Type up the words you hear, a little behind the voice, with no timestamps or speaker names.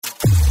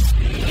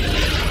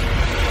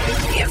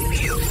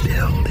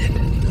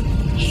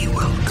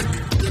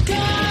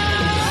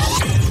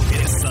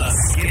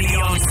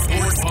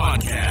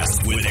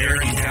with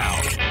Aaron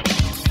Cow.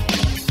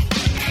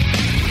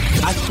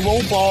 I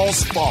throw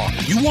balls far.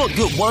 You want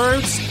good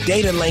words?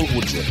 Data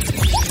language.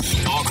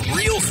 Talk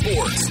real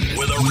sports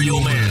with a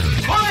real man.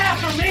 Come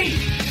after me!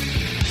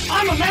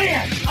 I'm a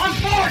man! I'm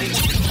 40!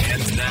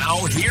 And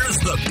now, here's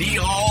the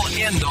be-all,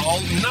 end-all,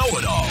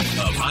 know-it-all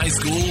of high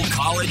school,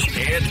 college,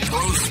 and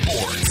pro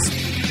sports.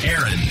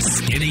 Aaron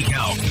Skinny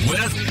Cow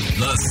with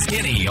the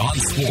Skinny on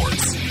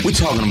Sports. We're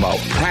talking about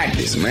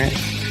practice, man.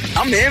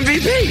 I'm the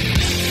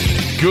MVP.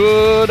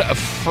 Good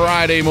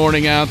Friday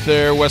morning out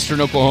there,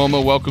 Western Oklahoma.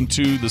 Welcome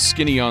to the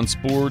Skinny on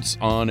Sports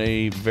on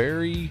a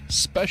very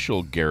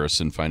special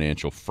Garrison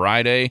Financial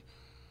Friday.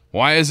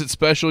 Why is it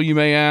special, you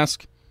may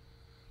ask?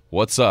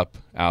 What's up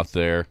out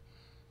there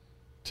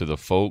to the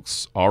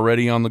folks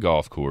already on the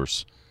golf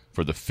course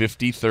for the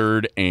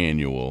 53rd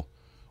annual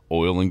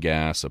Oil and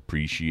Gas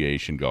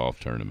Appreciation Golf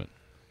Tournament?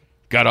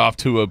 Got off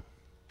to a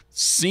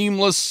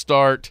seamless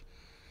start.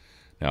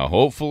 Now,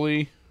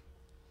 hopefully,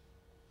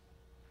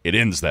 it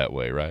ends that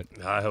way, right?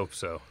 I hope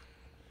so.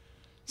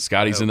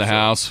 Scotty's in the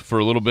house for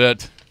a little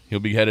bit. He'll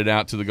be headed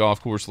out to the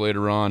golf course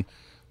later on.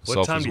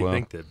 What time do you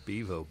think the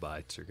Bevo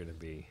bites are going to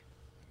be?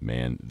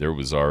 Man, there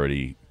was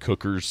already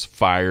cookers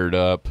fired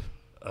up.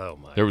 Oh,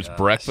 my There was gosh.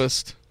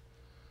 breakfast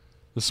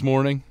this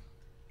morning.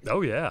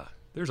 Oh, yeah.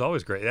 There's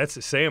always great.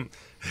 That's Sam.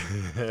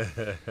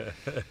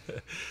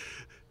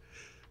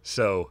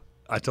 So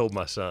I told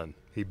my son,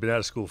 he'd been out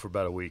of school for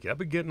about a week. I've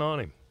been getting on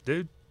him.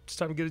 Dude, it's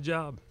time to get a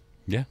job.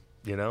 Yeah.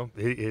 You know,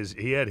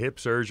 he had hip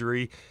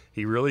surgery.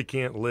 He really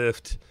can't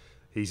lift.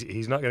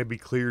 He's not going to be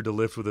cleared to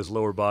lift with his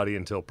lower body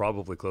until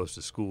probably close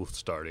to school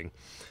starting.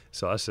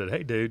 So I said,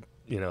 hey, dude,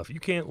 you know, if you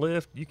can't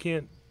lift, you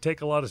can't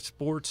take a lot of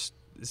sports,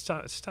 it's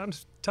time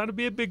to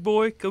be a big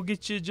boy. Go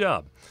get you a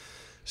job.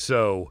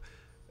 So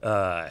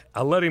I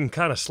let him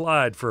kind of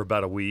slide for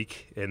about a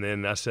week, and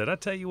then I said, I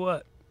tell you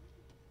what,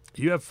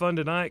 you have fun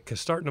tonight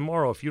because starting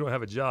tomorrow, if you don't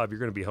have a job, you're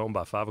going to be home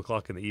by 5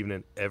 o'clock in the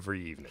evening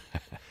every evening.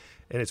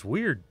 And it's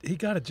weird. He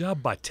got a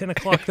job by 10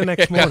 o'clock the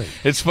next morning.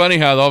 It's funny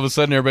how all of a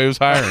sudden everybody was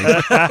hiring.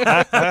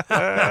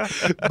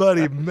 But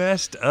he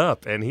messed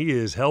up, and he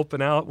is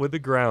helping out with the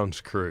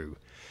grounds crew.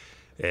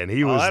 And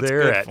he was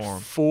there at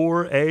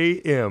 4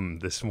 a.m.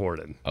 this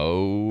morning.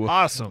 Oh,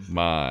 awesome.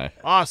 My.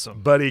 Awesome.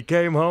 But he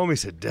came home. He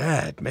said,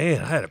 Dad,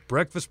 man, I had a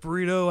breakfast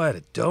burrito. I had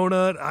a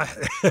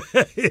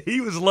donut.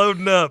 He was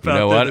loading up You out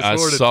know there what? this I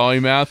morning. saw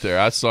him out there.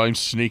 I saw him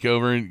sneak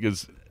over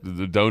because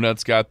the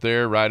donuts got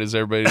there right as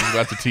everybody was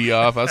about to tee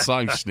off. I saw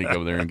him sneak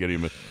over there and get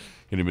him a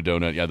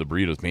donut. Yeah, the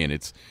burritos, man,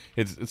 it's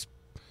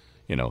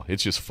you know,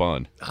 it's just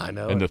fun. I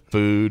know. And the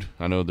food,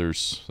 I know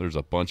there's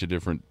a bunch of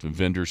different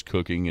vendors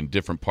cooking in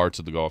different parts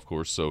of the golf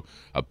course. So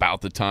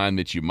about the time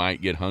that you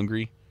might get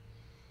hungry,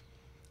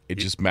 it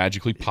just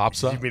magically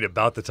pops up. You mean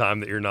about the time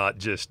that you're not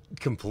just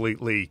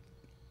completely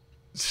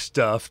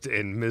stuffed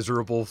and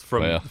miserable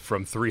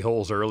from 3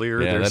 holes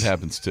earlier? Yeah, that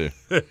happens too.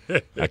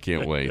 I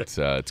can't wait. It's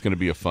going to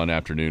be a fun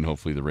afternoon.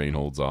 Hopefully the rain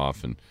holds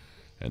off, and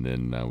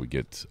then we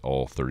get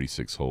all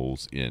 36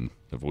 holes in.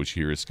 The voice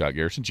here is Scott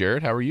Garrison.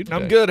 Jared, how are you today?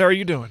 I'm good. How are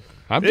you doing?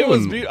 I'm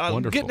doing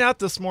wonderful. Getting out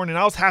this morning,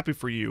 I was happy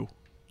for you.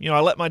 You know, I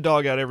let my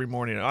dog out every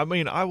morning. I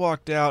mean, I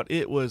walked out,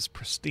 it was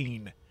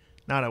pristine.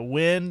 Not a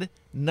wind,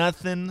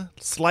 nothing,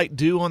 slight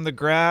dew on the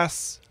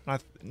grass,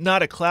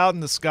 not a cloud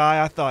in the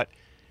sky. I thought,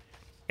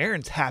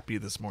 Aaron's happy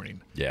this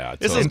morning. Yeah,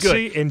 this is good.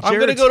 See, and I'm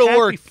going to Jared's go to happy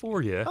work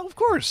for you. Oh, of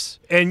course.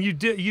 And you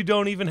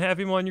don't even have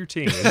him on your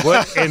team.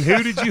 And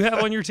who did you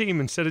have on your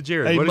team instead of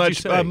Jared? What did you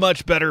say? A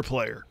much better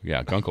player.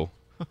 Yeah, Gunkel.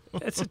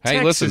 That's a Hey,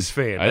 Texas listen,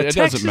 fan. it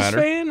Texas doesn't matter.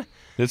 fan?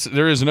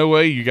 There is no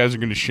way you guys are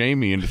going to shame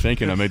me into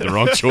thinking I made the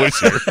wrong choice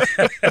here.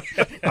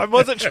 I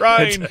wasn't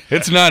trying.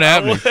 It's not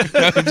happening.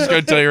 I'm just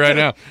going to tell you right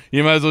now.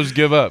 You might as well just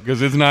give up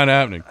because it's not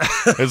happening.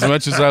 As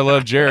much as I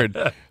love Jared,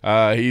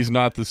 he's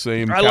not the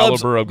same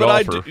caliber of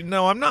golfer.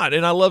 No, I'm not.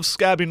 And I love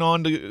scabbing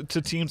on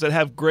to teams that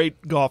have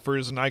great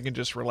golfers, and I can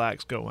just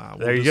relax, go out.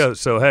 There you go.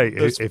 So, hey,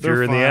 if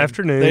you're in the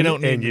afternoon they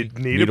don't and you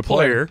need a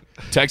player,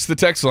 text the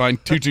text line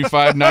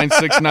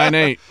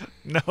 225-9698.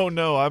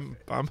 No,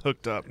 I'm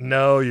hooked up.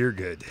 No, you're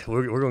good.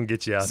 We're going to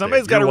get you out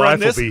Somebody's there. Somebody's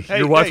got to run this.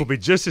 Your wife will be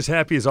just as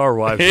happy as our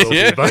wives will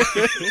be.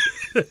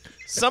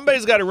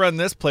 Somebody's got to run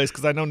this place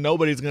because I know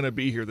nobody's going to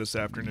be here this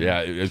afternoon.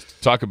 Yeah,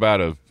 talk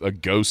about a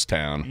ghost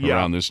town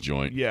around this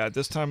joint. Yeah,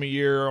 this time of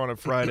year on a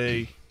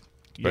Friday.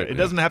 It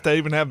doesn't have to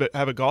even have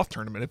a golf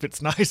tournament. If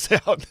it's nice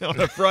out on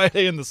a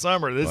Friday in the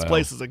summer, this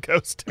place is a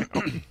ghost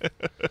town.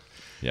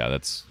 Yeah,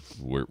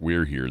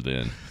 we're here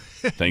then.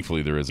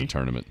 Thankfully, there is a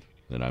tournament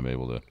that I'm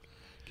able to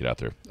get out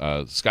there.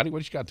 Scotty,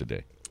 what you got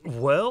today?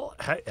 Well,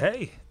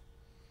 hey,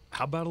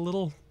 how about a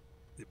little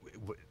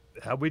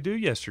 – how'd we do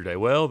yesterday?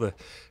 Well, the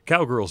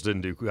Cowgirls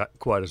didn't do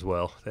quite as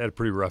well. They had a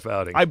pretty rough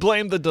outing. I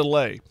blame the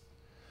delay.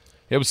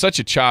 It was such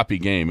a choppy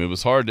game. It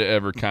was hard to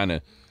ever kind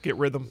of get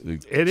rhythm.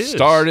 It is.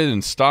 Started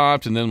and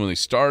stopped, and then when they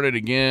started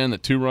again, the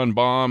 2-run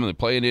bomb, and they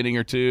play an inning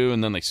or two,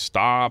 and then they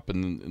stop,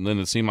 and then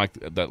it seemed like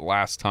that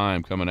last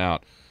time coming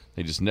out,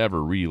 they just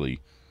never really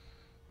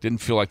didn't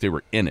feel like they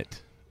were in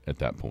it at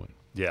that point.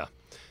 Yeah.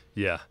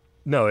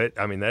 No,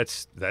 I mean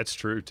that's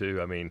true too.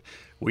 I mean,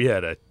 we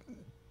had a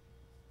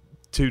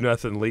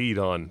 2-0 lead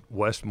on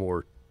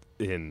Westmore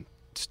in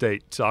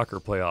state soccer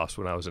playoffs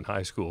when I was in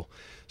high school.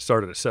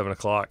 Started at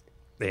 7:00,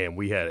 and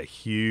we had a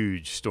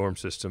huge storm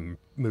system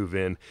move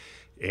in,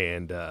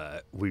 and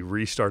we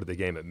restarted the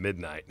game at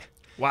midnight.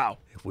 Wow.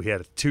 We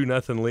had a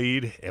 2-0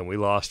 lead, and we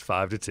lost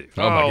 5-2.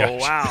 Oh my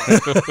gosh.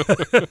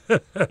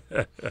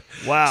 Wow.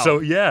 Wow. So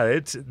yeah,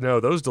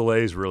 those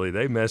delays really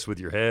they mess with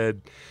your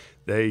head.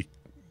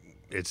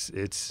 It's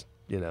a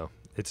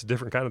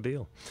different kind of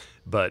deal.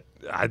 But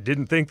I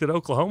didn't think that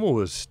Oklahoma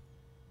was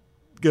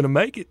going to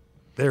make it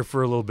there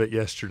for a little bit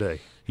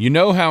yesterday. You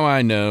know how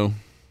I know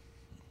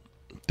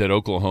that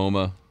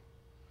Oklahoma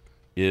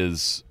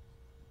is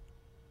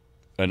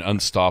an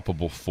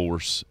unstoppable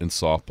force in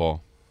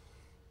softball?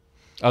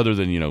 Other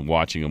than,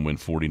 watching them win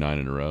 49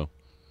 in a row.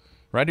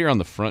 Right here on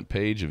the front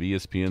page of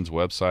ESPN's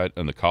website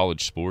on the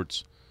college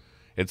sports,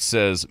 it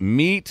says,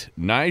 meet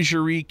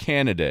Nigeri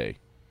Canada,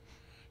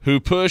 who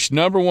pushed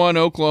 #1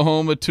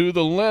 Oklahoma to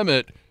the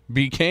limit,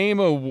 became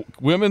a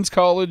Women's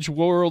College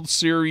World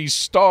Series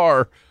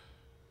star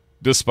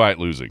despite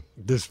losing.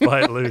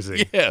 Despite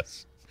losing.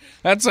 Yes.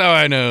 That's how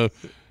I know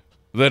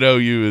that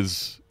OU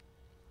is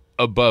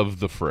above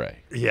the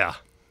fray. Yeah.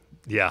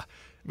 Yeah.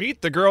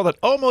 Meet the girl that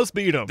almost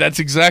beat him. That's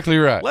exactly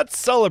right. Let's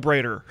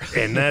celebrate her.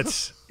 And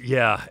that's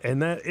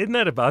and that isn't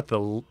that about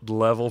the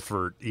level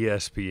for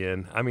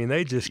ESPN? I mean,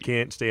 they just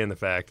can't stand the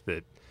fact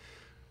that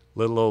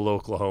little old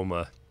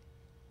Oklahoma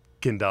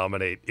can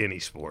dominate any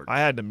sport. I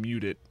had to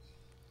mute it.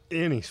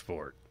 Any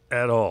sport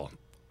at all.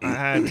 I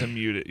had to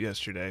mute it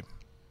yesterday.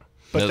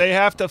 But they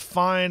have to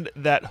find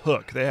that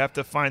hook. They have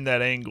to find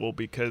that angle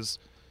because,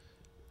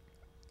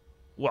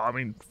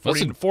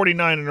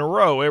 49 in a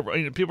row,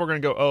 people are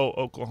going to go, oh,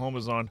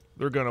 Oklahoma's on.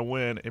 They're going to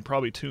win and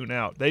probably tune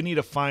out. They need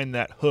to find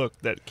that hook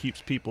that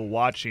keeps people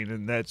watching,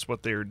 and that's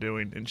what they are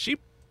doing. And she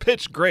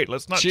pitched great.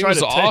 Let's not She try was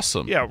to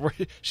awesome. Yeah,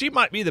 she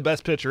might be the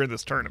best pitcher in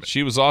this tournament.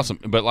 She was awesome.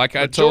 But like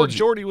I told you,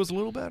 Jordy was a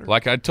little better.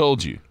 like I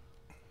told you,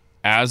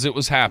 as it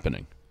was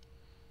happening,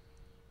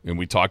 and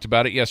we talked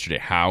about it yesterday,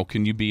 how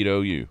can you beat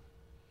OU?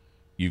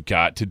 You've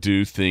got to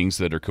do things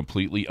that are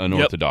completely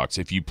unorthodox.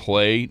 If you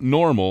play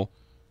normal,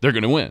 they're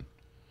going to win.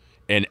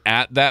 And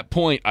at that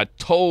point, I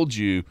told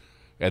you,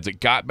 as it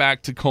got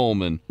back to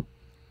Coleman,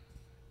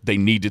 they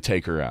need to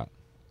take her out.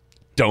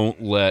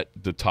 Don't let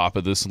the top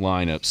of this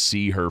lineup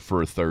see her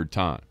for a third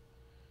time,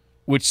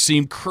 which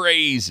seemed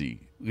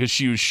crazy because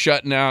she was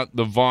shutting out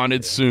the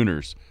vaunted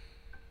Sooners.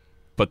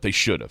 But they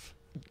should have.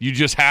 You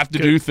just have to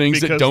do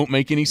things that don't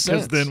make any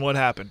sense. Because then what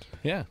happened?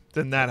 Yeah.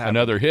 Then that happened.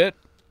 Another hit,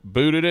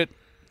 booted it,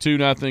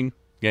 2-0,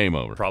 game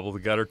over.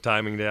 Probably got her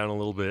timing down a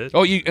little bit.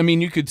 Oh,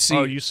 you could see.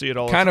 Oh, you see it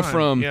all the kind of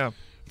time.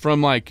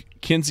 from like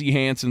Kinsey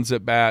Hansen's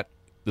at bat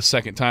the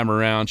second time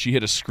around. She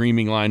hit a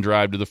screaming line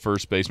drive to the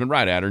first baseman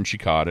right at her, and she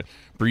caught it.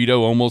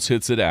 Brito almost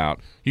hits it out.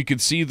 You could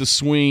see the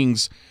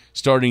swings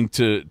starting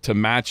to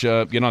match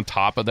up, get on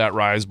top of that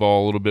rise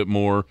ball a little bit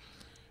more,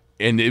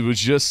 and it was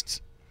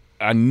just.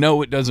 I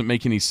know it doesn't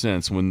make any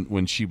sense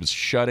when she was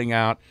shutting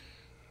out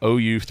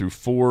OU through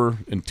 4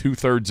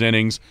 2/3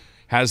 innings,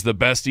 has the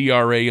best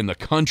ERA in the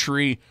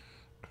country,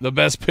 the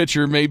best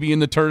pitcher maybe in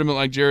the tournament,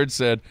 like Jared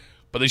said,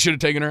 but they should have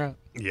taken her out.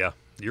 Yeah,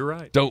 you're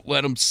right. Don't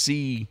let them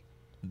see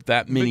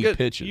that many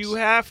pitches. You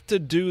have to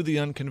do the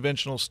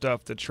unconventional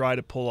stuff to try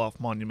to pull off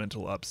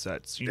monumental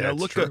upsets.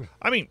 That's true.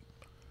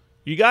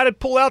 You got to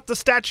pull out the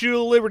Statue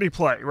of Liberty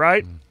play,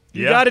 right?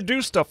 You Yeah. got to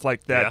do stuff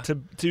like that Yeah.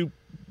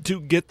 to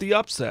get the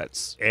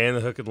upsets. And the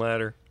hook and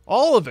ladder.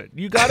 All of it.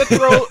 You got to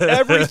throw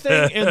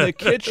everything in the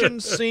kitchen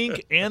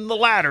sink and the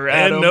ladder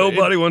at And them.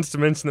 nobody wants to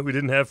mention that we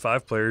didn't have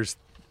 5 starters.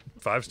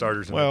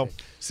 In Well- the game.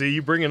 See,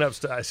 you bringing up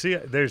I see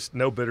there's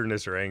no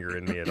bitterness or anger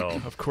in me at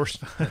all. Of course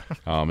not.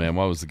 Oh, man,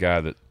 what was the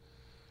guy that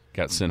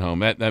got sent home?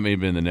 That may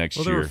have been the next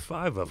Well, there were year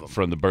 5 of them.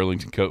 from the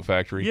Burlington Coat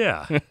Factory.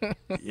 Yeah.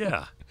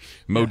 Yeah.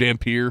 Mo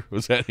Dampier,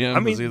 was that him? I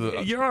mean, Was he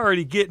the- you're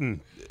already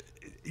getting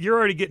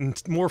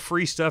more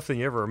free stuff than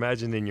you ever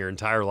imagined in your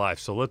entire life.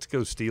 So let's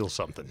go steal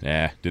something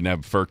Nah, didn't have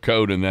a fur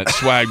coat in that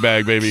swag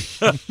bag, baby.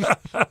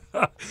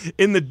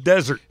 in the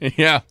desert.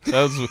 Yeah, that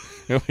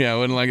was. Yeah, it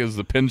wasn't like it was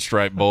the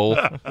Pinstripe Bowl.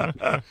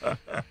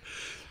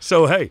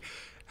 So hey,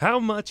 how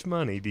much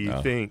money do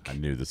you think? I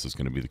knew this was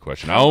going to be the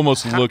question. I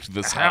almost looked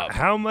this up.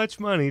 How much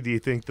money do you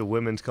think the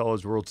Women's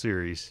College World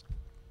Series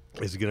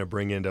is going to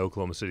bring into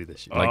Oklahoma City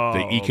this year? Like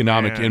the Oh,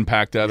 economic man.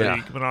 impact of The it.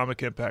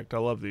 economic impact. I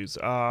love these.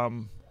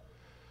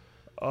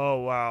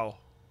 Oh, wow.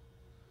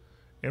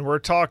 And we're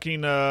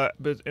talking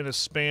but in a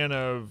span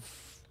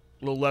of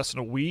a little less than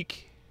a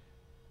week.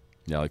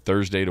 Yeah, like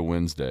Thursday to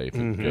Wednesday. If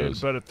it goes.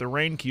 But if the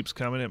rain keeps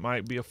coming, it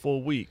might be a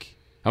full week.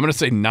 I'm going to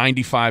say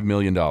 $95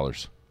 million.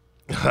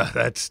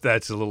 That's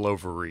a little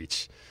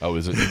overreach. Oh,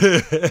 is it?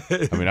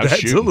 I mean, I'm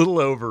That's shooting. a little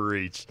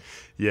overreach.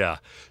 Yeah,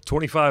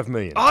 $25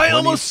 million. I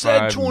almost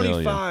said 25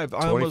 million. 25.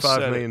 I almost $25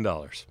 said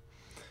million.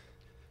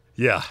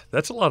 Yeah,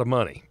 that's a lot of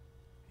money.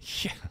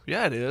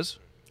 Yeah, it is.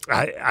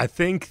 I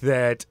think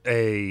that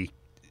I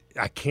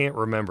can't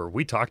remember.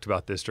 We talked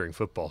about this during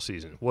football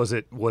season. Was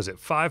it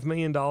 $5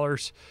 million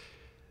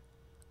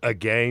a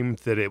game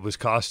that it was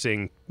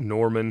costing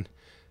Norman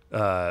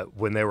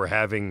when they were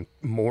having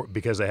more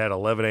because they had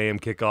 11 a.m.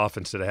 kickoff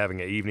instead of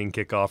having an evening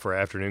kickoff or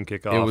afternoon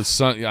kickoff? It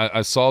was.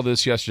 I saw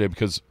this yesterday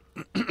because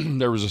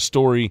there was a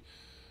story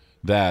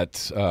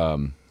that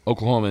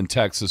Oklahoma and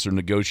Texas are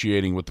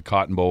negotiating with the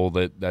Cotton Bowl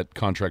that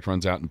contract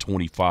runs out in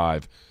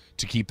 25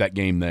 to keep that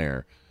game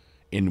there.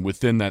 And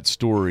within that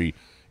story,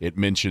 it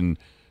mentioned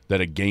that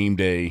a game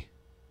day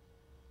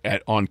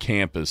on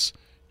campus,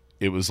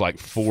 it was like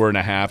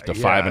 $4.5 to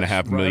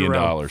 $5.5 million.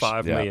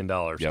 $5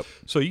 million. Yep.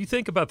 So you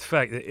think about the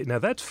fact that now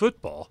that's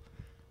football.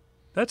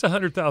 That's a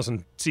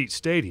 100,000 seat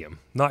stadium,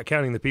 not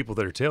counting the people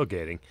that are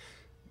tailgating.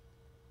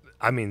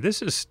 I mean,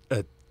 this is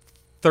a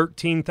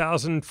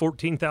 13,000,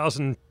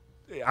 14,000.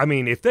 I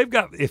mean, if they've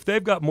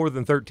got more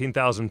than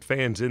 13,000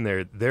 fans in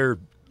there, they're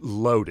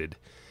loaded,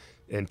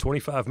 and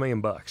 $25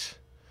 million.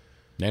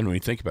 And when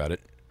you think about it,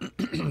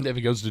 if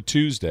it goes to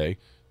Tuesday,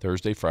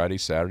 Thursday, Friday,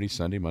 Saturday,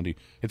 Sunday, Monday,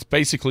 it's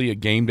basically a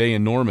game day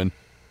in Norman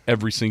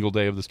every single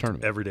day of this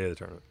tournament. Every day of the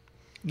tournament.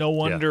 No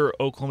wonder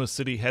Oklahoma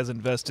City has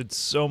invested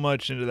so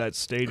much into that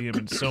stadium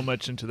and so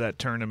much into that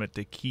tournament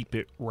to keep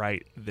it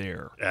right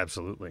there.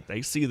 Absolutely.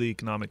 They see the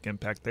economic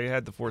impact. They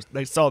had the force.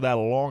 They saw that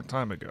a long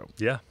time ago.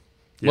 Yeah.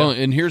 Well,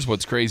 and here's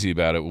what's crazy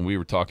about it. When we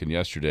were talking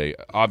yesterday,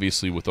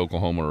 obviously with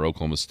Oklahoma or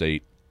Oklahoma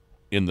State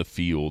in the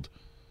field,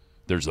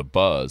 there's a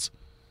buzz.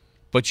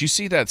 But you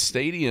see that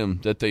stadium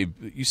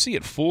you see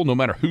it full no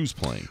matter who's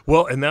playing.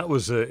 Well, and that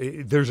was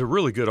there's a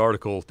really good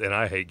article, and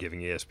I hate giving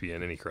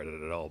ESPN any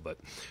credit at all, but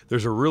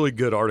there's a really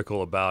good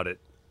article about it.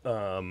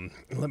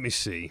 Let me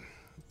see.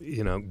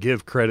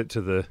 Give credit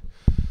to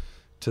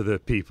the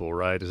people,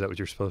 right? Is that what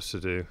you're supposed to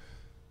do?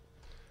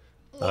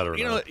 I don't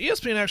know.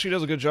 ESPN actually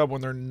does a good job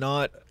when they're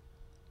not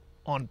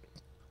on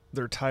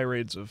their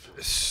tirades of.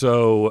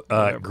 So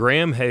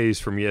Graham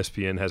Hayes from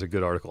ESPN has a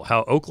good article.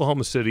 How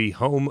Oklahoma City,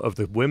 home of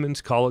the Women's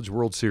College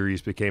World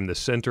Series, became the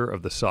center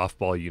of the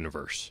softball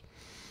universe.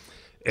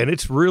 And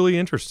it's really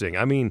interesting.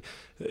 I mean,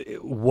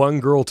 one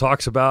girl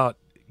talks about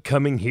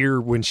coming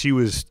here when she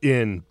was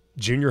in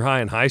junior high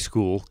and high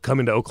school,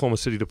 coming to Oklahoma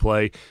City to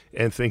play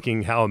and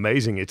thinking how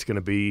amazing it's going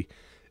to be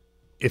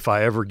if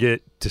I ever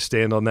get to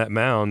stand on that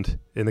mound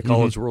in the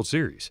College World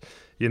Series.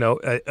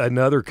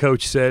 Another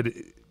coach said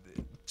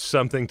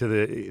something to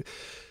the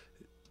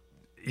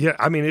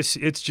I mean it's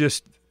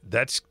just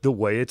that's the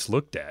way it's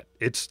looked at.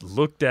 It's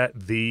looked at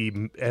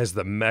as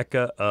the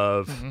mecca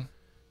of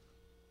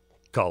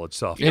college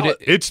softball.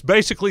 It's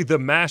basically the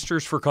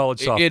Masters for college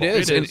softball. It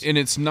is. And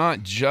it's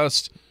not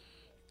just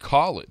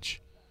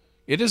college.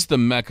 It is the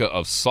mecca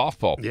of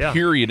softball,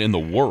 period, in the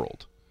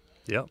world.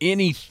 Yeah.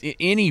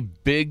 Any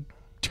big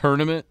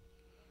tournament,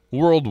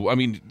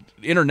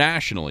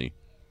 internationally,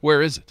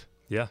 where is it?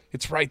 Yeah.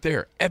 It's right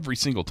there every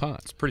single time.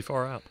 It's pretty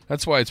far out.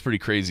 That's why it's pretty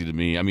crazy to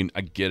me. I mean,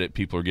 I get it.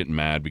 People are getting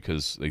mad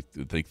because they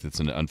think it's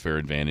an unfair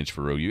advantage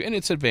for OU. And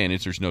it's an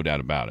advantage, there's no doubt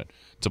about it,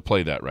 to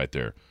play that right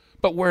there.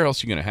 But where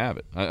else are you going to have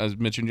it? I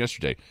mentioned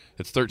yesterday,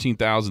 it's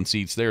 13,000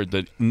 seats there.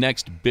 The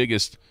next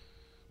biggest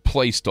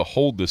place to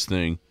hold this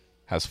thing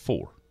has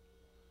 4.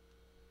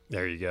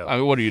 There you go. I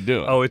mean, what are you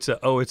doing? It's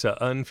an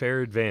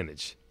unfair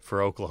advantage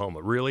for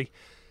Oklahoma. Really?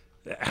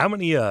 How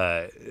many?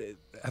 I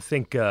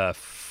think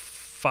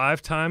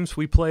 5 times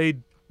we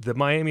played the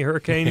Miami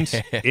Hurricanes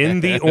in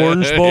the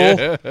Orange Bowl.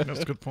 That's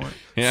a good point.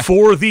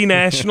 For the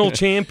national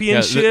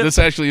championship. This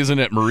actually isn't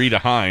at Marita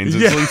Hines.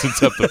 At least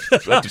it's up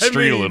the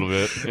street a little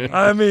bit.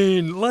 I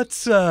mean,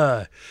 let's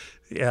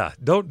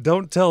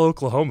don't tell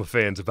Oklahoma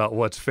fans about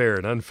what's fair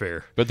and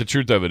unfair. But the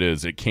truth of it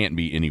is, it can't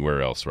be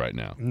anywhere else right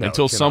now No,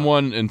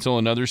 until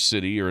another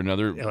city or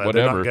another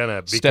whatever they're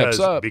not gonna,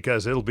 steps up.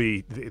 Because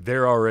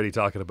they're already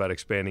talking about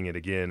expanding it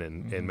again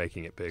and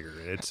making it bigger.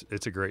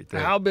 It's a great thing.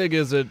 How big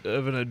is it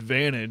of an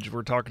advantage?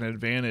 We're talking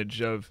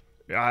advantage of.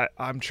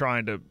 I'm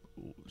trying to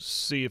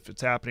see if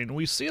it's happening.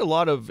 We see a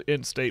lot of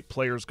in-state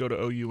players go to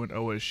OU and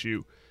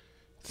OSU.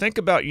 Think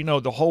about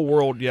the whole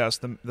world. Yes,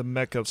 the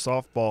mecca of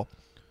softball.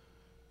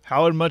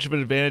 How much of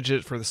an advantage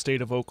is it for the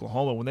state of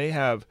Oklahoma when they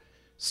have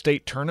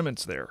state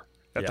tournaments there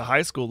at the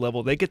high school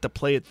level? They get to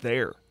play it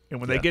there,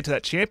 and when they get to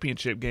that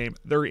championship game,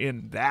 they're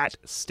in that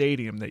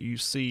stadium that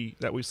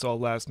we saw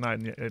last night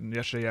and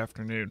yesterday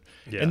afternoon,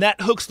 and that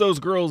hooks those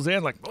girls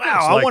in. Like,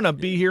 wow, I want to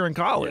be here in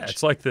college. Yeah,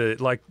 it's like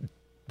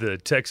the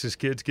Texas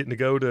kids getting to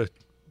go to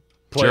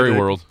play Jerry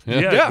World.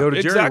 Go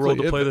to Jerry World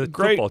to play the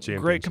football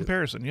championship. Great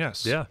comparison.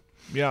 Yes. Yeah.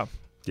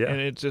 And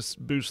it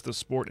just boosts the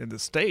sport in the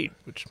state,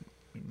 which.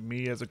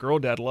 Me as a girl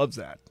dad loves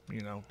that,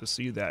 to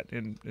see that.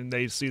 And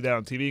they see that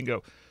on TV and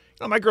go,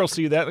 my girls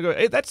see that and go,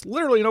 hey, that's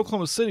literally in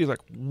Oklahoma City. It's like,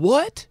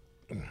 what?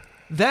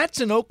 That's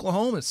in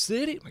Oklahoma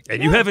City? Like,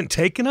 and you haven't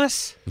taken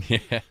us?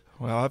 Yeah.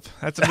 Well,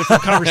 that's a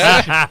different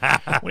conversation.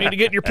 We need to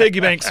get in your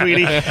piggy bank,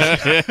 sweetie.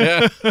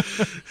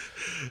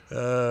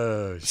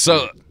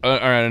 So, all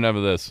right, enough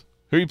of this.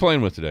 Who are you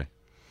playing with today?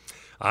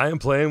 I am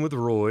playing with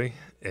Roy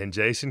and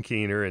Jason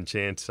Keener and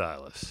Chance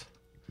Silas.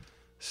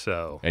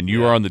 And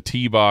you are on the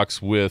tee box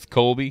with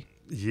Colby?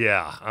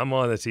 Yeah, I'm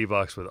on the tee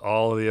box with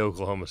all of the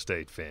Oklahoma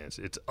State fans.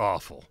 It's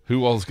awful.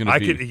 Who all's going to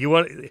be?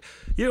 You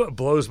know what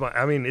blows my?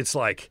 I mean, it's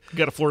like, You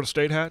got a Florida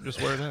State hat?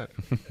 Just wear that.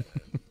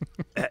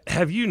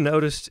 have you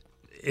noticed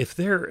if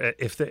they're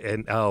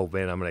and oh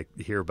man, I'm going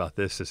to hear about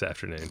this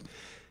afternoon.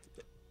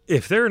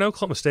 If they're an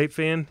Oklahoma State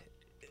fan,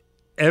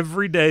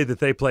 every day that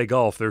they play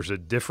golf, there's a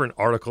different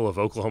article of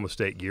Oklahoma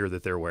State gear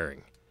that they're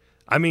wearing.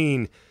 I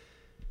mean,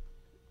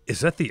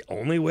 is that the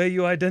only way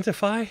you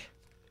identify?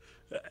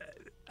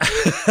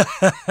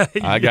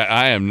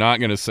 I am not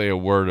going to say a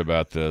word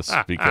about this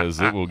because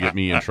it will get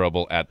me in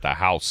trouble at the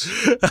house.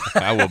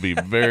 I will be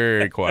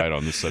very quiet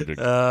on this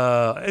subject.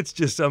 It's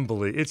just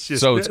unbelievable. It's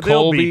just so it's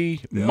Colby,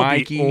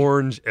 Mikey, be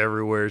orange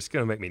everywhere. It's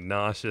going to make me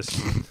nauseous.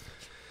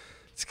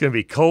 It's going to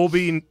be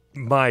Colby,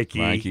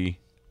 Mikey,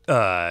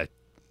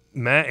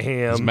 Matt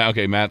Ham.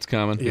 Okay, Matt's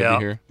coming. Yeah,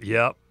 here.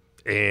 Yep.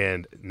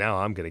 And now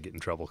I'm going to get in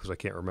trouble because I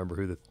can't remember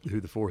who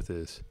the fourth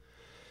is.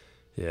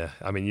 Yeah,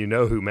 I mean, you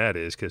know who Matt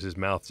is because his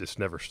mouth just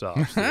never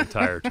stops the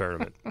entire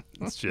tournament.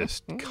 It's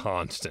just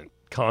constant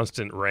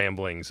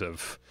ramblings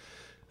of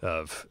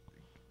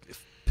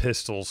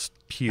pistols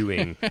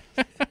pewing.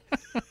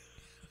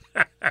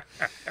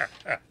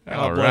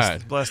 All right.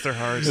 Bless their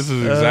hearts. This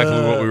is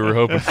exactly what we were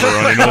hoping for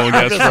on a Nolan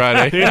Guest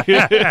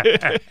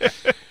Friday.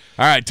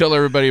 All right, tell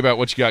everybody about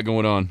what you got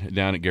going on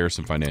down at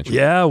Garrison Financial.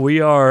 Yeah,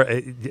 we are,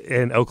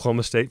 and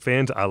Oklahoma State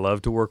fans. I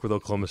love to work with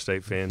Oklahoma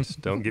State fans.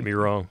 Don't get me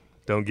wrong.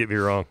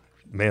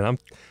 Man, I'm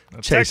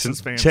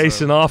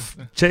chasing off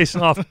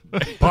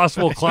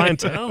possible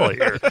clientele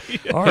here,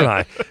 aren't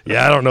I?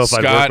 Yeah, I don't know if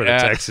I'd work with a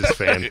Texas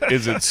fan.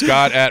 Is it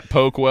Scott at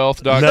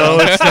pokewealth.com? No,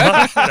 it's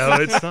not. No,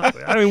 it's not.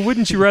 I mean,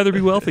 wouldn't you rather be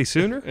wealthy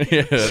sooner?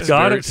 Yeah,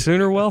 Scott at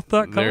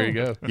Soonerwealth.com. There you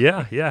go.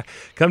 Yeah.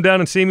 Come down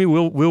and see me.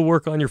 We'll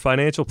work on your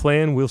financial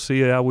plan. We'll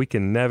see how we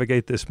can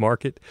navigate this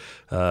market.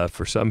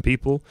 For some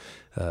people,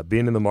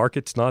 being in the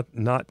market's not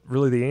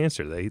really the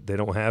answer. They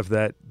don't have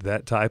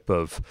that type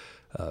of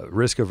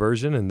risk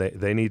aversion, and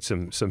they need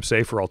some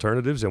safer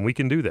alternatives, and we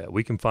can do that.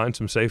 We can find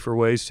some safer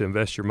ways to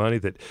invest your money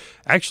that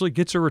actually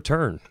gets a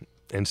return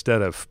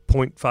instead of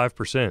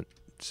 0.5%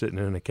 sitting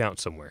in an account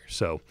somewhere.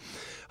 So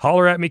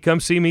holler at me, come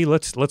see me.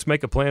 Let's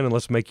make a plan, and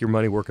let's make your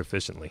money work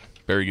efficiently.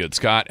 Very good.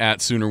 Scott at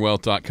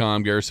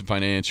Soonerwealth.com, Garrison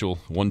Financial,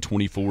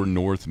 124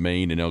 North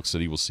Main in Elk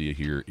City. We'll see you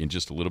here in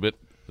just a little bit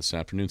this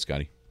afternoon,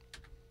 Scotty.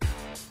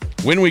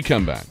 When we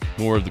come back,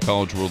 more of the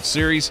College World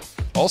Series.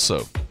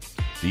 Also,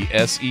 the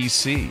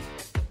SEC.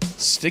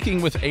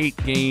 Sticking with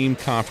 8-game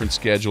conference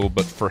schedule,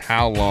 but for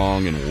how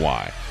long and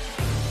why?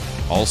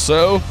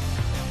 Also,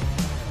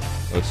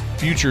 a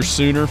future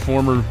Sooner,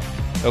 former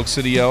Elk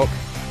City Elk,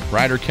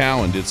 Ryder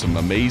Cowan did some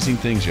amazing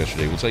things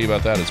yesterday. We'll tell you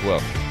about that as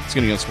well.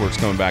 Skinny on Sports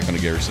coming back on a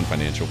Garrison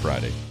Financial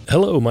Friday.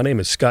 Hello, my name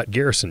is Scott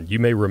Garrison. You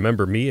may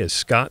remember me as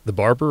Scott the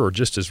Barber or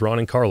just as Ron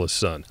and Carla's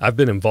son. I've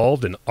been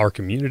involved in our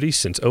community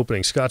since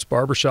opening Scott's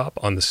Barbershop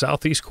on the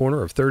southeast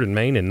corner of 3rd and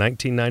Main in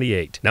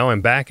 1998. Now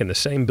I'm back in the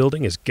same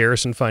building as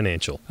Garrison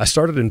Financial. I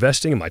started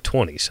investing in my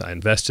 20s. I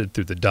invested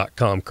through the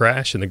dot-com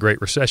crash and the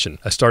Great Recession.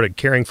 I started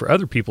caring for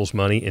other people's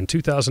money in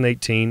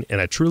 2018,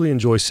 and I truly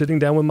enjoy sitting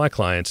down with my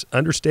clients,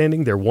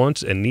 understanding their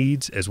wants and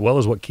needs as well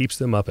as what keeps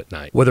them up at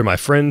night. Whether my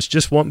friends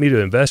just want me to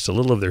invest a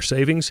little of their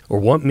savings or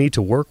want me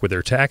to work with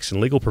their tax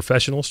and legal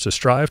professionals to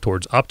strive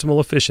towards optimal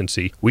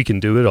efficiency, we can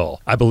do it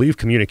all. I believe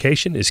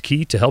communication is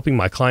key to helping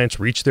my clients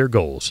reach their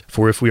goals.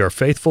 For if we are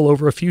faithful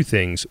over a few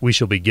things, we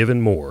shall be given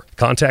more.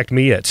 Contact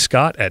me at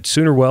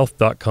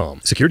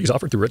scott@soonerwealth.com. Securities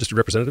offered through registered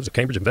representatives of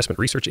Cambridge Investment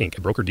Research, Inc.,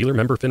 a broker-dealer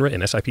member FINRA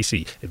and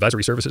SIPC.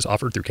 Advisory services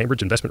offered through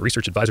Cambridge Investment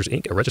Research Advisors,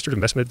 Inc., a registered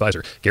investment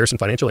advisor. Garrison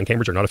Financial and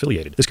Cambridge are not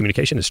affiliated. This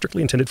communication is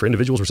strictly intended for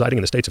individuals residing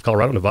in the states of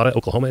Colorado, Nevada,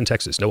 Oklahoma, and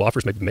Texas. No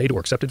offers may be made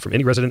or accepted from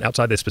any resident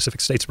outside the specific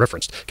states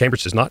referenced.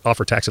 Cambridge does not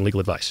offer tax and legal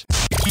advice.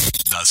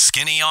 The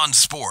Skinny on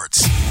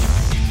Sports.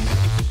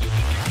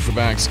 We're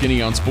back.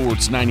 Skinny on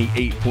Sports,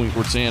 98 Point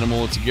Works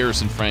Animal. It's a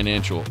Garrison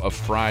Financial of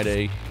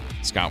Friday.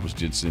 Scott was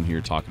just in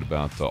here talking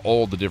about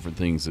all the different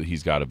things that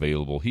he's got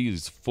available.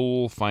 He's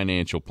full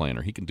financial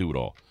planner. He can do it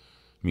all.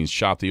 It means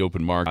shop the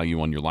open market value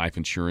on your life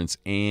insurance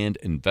and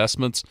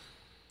investments.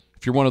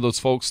 If you're one of those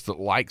folks that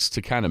likes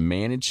to kind of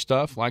manage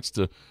stuff, likes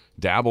to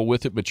dabble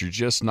with it, but you're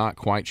just not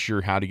quite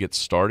sure how to get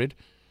started,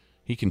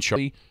 he can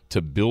charge you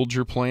to build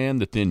your plan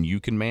that then you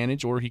can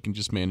manage, or he can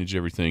just manage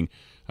everything.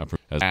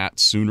 At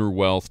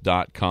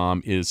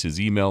Soonerwealth.com is his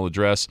email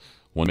address.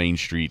 1 Main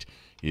Street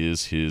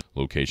is his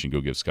location. Go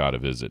give Scott a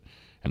visit.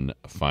 And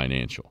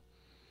Financial.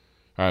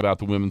 All right, about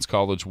the Women's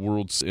College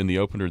Worlds in the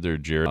opener there,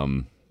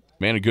 Jared.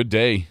 Man, a good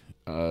day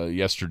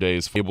yesterday.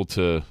 Is able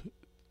to,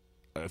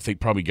 I think,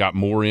 probably got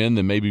more in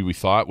than maybe we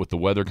thought with the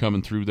weather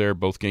coming through there.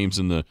 Both games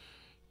in the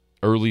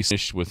early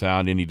finish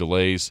without any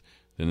delays.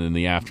 And in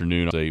the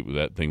afternoon,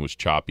 that thing was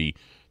choppy.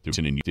 And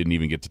you didn't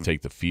even get to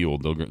take the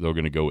field. They're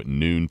going to go at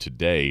noon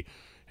today,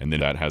 and then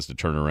that has to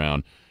turn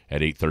around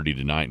at 8:30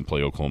 tonight and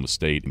play Oklahoma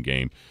State in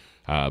game.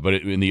 But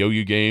in the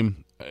OU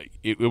game,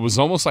 it was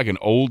almost like an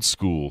old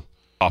school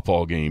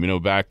softball game. You know,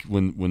 back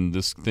when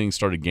this thing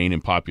started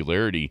gaining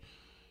popularity,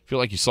 I feel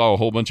like you saw a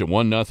whole bunch of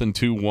 1-0,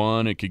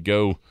 2-1. It could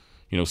go,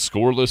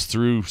 scoreless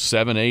through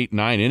 7, 8,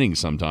 9 innings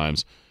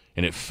sometimes.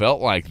 And it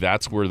felt like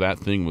that's where that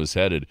thing was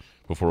headed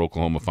before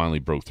Oklahoma finally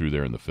broke through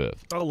there in the 5th.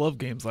 I love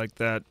games like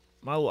that.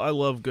 I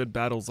love good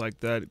battles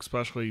like that,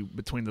 especially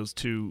between those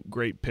two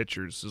great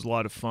pitchers. It's a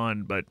lot of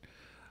fun. But,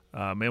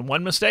 man,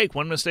 one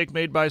mistake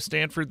made by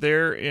Stanford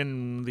there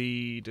in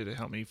the, did it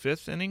help me,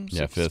 5th inning?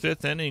 Yeah, 5th.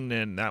 5th inning.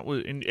 And that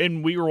was,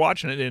 and we were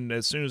watching it, and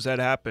as soon as that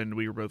happened,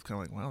 we were both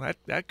kind of like, well,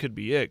 that could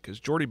be it. Because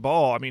Jordy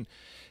Ball, I mean,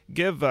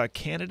 give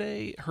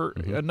Canada her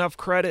enough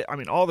credit. I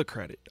mean, all the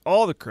credit.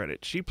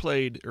 She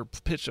played or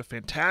pitched a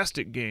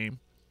fantastic game.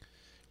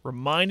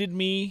 Reminded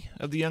me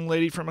of the young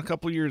lady from a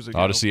couple years ago.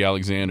 Odyssey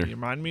Alexander. You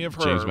remind me of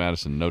her. James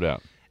Madison, no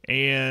doubt.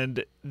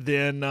 And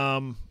then,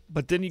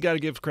 but then you got to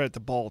give credit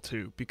to Ball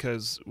too,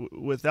 because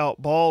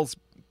without Ball's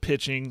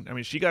pitching, I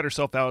mean, she got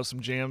herself out of some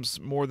jams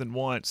more than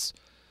once.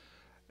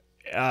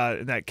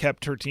 And that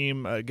kept her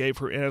team, gave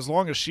her, and as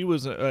long as she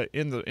was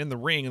in the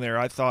ring there,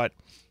 I thought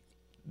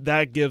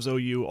that gives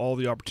OU all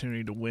the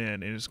opportunity to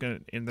win,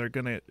 and they're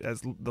gonna,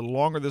 as the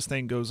longer this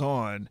thing goes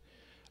on,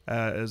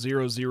 a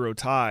 0-0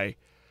 tie.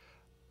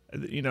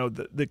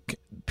 The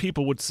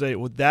people would say,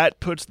 well,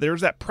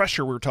 there's that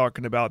pressure we're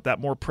talking about.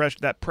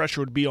 That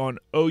pressure would be on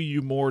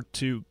OU more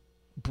to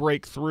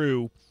break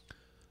through.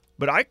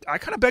 But I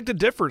kind of beg to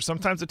differ.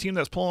 Sometimes the team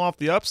that's pulling off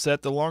the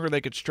upset, the longer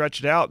they could stretch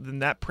it out, then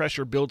that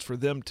pressure builds for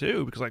them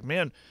too. Because like,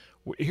 man,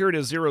 here it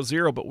is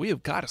 0-0, but we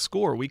have got to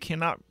score. We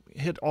cannot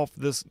hit off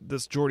this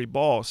Jordy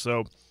Ball.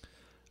 So,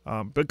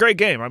 but great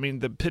game. I mean,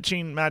 the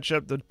pitching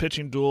matchup, the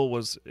pitching duel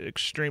was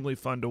extremely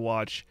fun to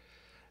watch,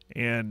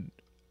 and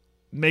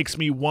makes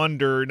me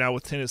wonder now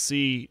with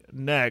Tennessee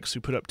next, who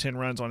put up 10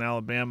 runs on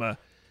Alabama,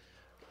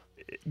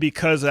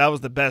 because that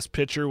was the best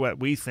pitcher, what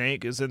we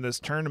think is in this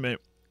tournament.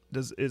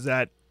 Is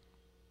that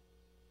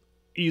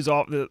ease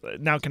off?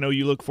 Now can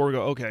OU look forward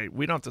and go, okay,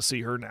 we don't have to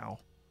see her now.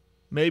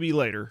 Maybe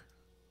later.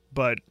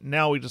 But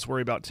now we just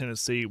worry about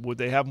Tennessee. Would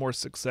they have more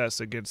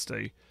success against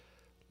a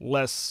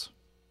less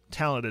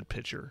talented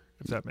pitcher,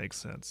 if that makes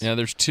sense? Yeah,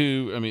 there's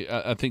two. I mean,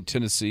 I think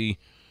Tennessee,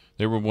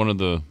 they were one of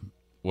the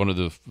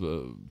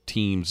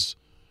teams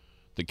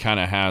that kind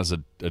of has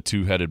a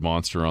two-headed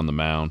monster on the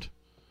mound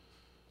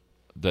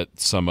that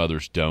some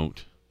others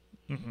don't.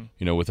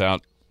 Mm-hmm.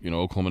 Without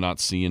Oklahoma not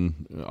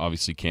seeing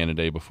obviously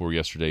Canada before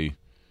yesterday,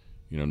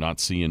 not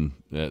seeing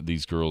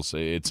these girls,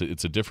 it's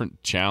a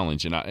different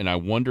challenge, and I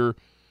wonder,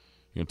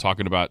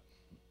 talking about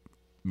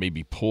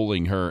maybe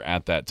pulling her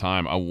at that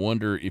time, I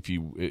wonder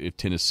if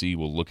Tennessee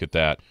will look at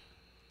that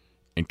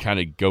and kind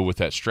of go with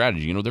that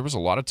strategy. There was a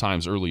lot of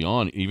times early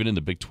on, even in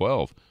the Big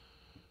 12,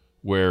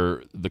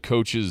 where the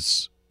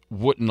coaches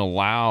wouldn't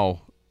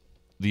allow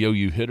the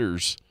OU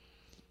hitters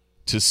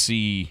to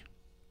see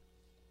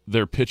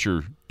their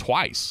pitcher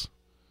twice.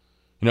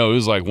 It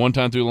was like one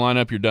time through the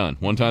lineup, you're done.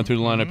 One time through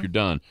the lineup, you're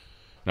done.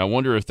 And I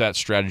wonder if that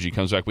strategy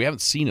comes back. We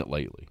haven't seen it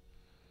lately.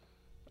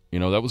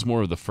 That was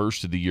more of the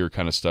first of the year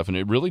kind of stuff, and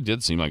it really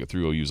did seem like it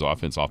threw OU's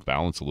offense off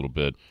balance a little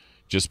bit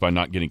just by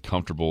not getting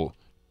comfortable,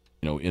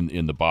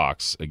 in the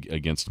box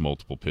against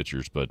multiple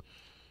pitchers. But,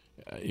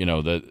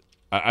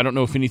 I don't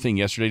know if did anything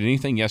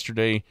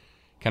yesterday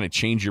kind of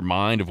change your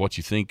mind of what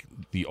you think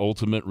the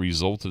ultimate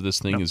result of this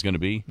thing is going to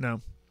be?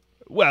 No.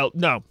 Well,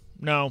 no.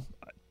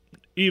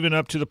 Even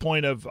up to the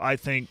point of, I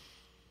think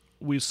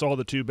we saw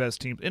the two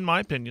best teams, in my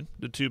opinion,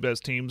 the two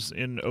best teams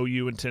in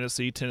OU and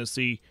Tennessee.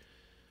 Tennessee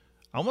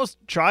almost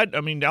tried.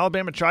 I mean,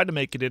 Alabama tried to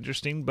make it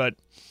interesting, but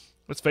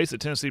let's face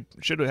it, Tennessee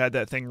should have had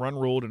that thing run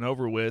ruled and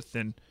over with.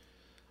 And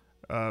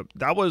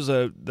that was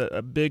a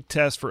big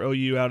test for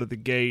OU out of the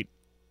gate.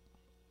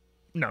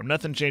 No,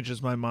 nothing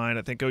changes my mind.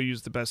 I think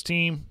OU's the best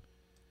team,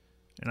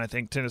 and I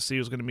think Tennessee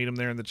was going to meet them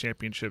there in the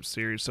championship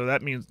series. So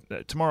that means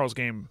that tomorrow's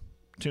game,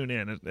 tune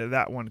in.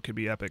 That one could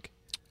be epic.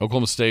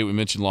 Oklahoma State, we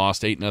mentioned,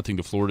 lost 8-0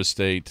 to Florida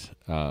State.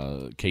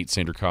 Kate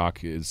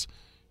Sandercock is,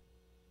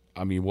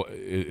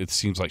 it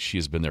seems like she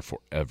has been there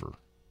forever.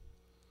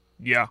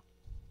 Yeah.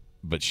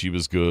 But she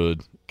was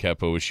good,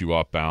 kept OSU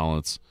off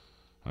balance.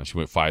 She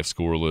went 5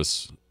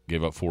 scoreless,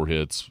 gave up 4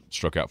 hits,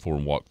 struck out 4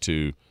 and walked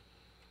 2.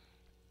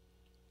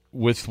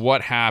 With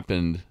what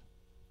happened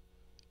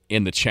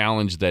in the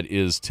challenge that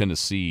is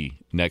Tennessee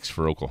next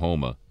for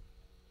Oklahoma,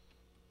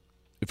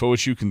 if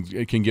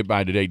OSU can get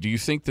by today, do you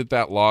think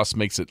that loss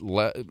makes it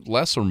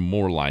less or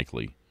more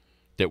likely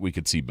that we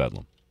could see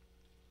Bedlam?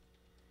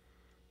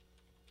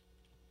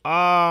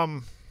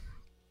 I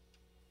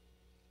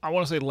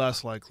want to say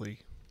less likely.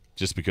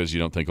 Just because you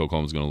don't think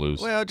Oklahoma's going to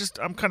lose? Well,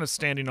 I'm kind of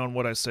standing on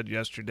what I said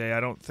yesterday. I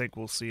don't think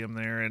we'll see him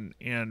there,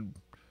 and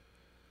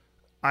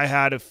I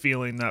had a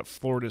feeling that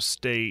Florida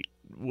State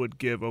would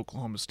give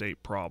Oklahoma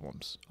State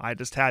problems. I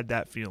just had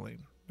that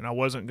feeling. And I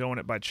wasn't going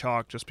it by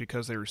chalk just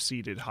because they were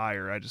seated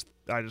higher. I just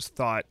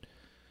thought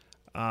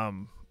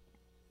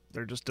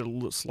they're just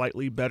a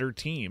slightly better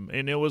team.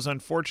 And it was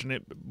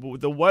unfortunate.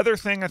 The weather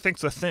thing, I think,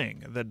 is a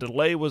thing. The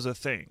delay was a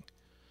thing.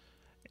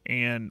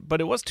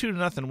 But it was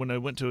 2-0 when they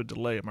went to a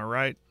delay. Am I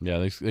right? Yeah,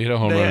 they hit a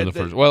home run in the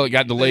first. Well, it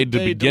got delayed to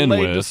begin with.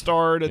 They delayed to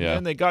start, and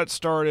then they got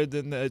started.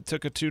 Then it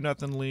took a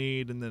 2-0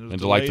 lead, and then it was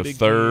into like the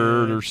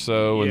third or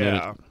so, and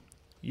then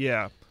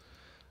Yeah.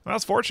 I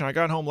was fortunate. I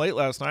got home late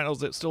last night. I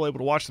was still able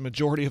to watch the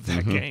majority of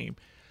that game.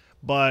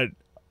 But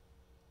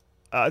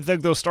I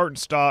think those start and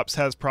stops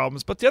has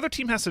problems. But the other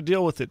team has to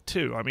deal with it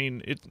too. I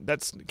mean, it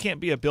can't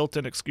be a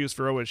built-in excuse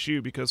for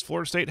OSU because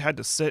Florida State had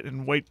to sit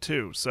and wait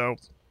too. So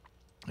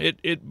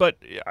but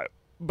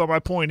my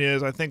point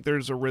is, I think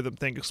there's a rhythm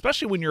thing,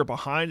 especially when you're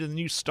behind and then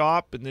you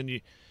stop and then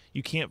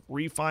you can't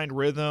re-find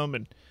rhythm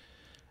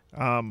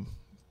and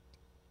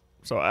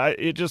so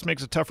it just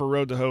makes a tougher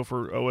road to hoe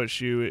for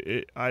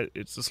OSU.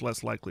 It's just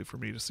less likely for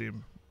me to see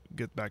them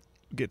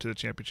get to the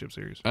championship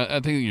series.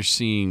 I think you're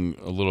seeing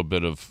a little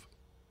bit of,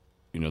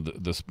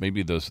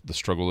 maybe the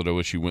struggle that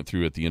OSU went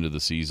through at the end of the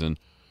season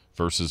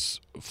versus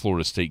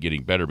Florida State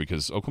getting better,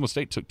 because Oklahoma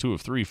State took 2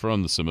 of 3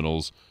 from the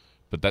Seminoles,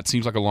 but that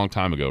seems like a long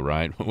time ago,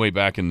 right? Way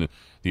back in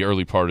the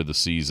early part of the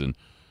season.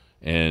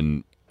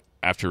 And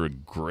after a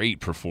great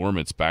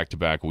performance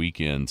back-to-back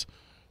weekends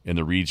in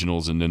the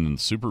regionals and then in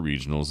the super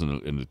regionals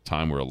in the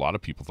time where a lot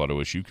of people thought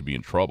OSU could be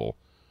in trouble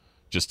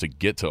just to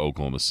get to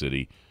Oklahoma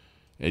City,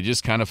 it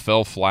just kind of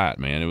fell flat,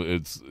 man.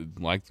 It's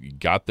like you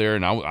got there,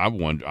 and I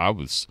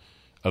was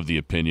of the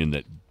opinion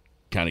that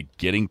kind of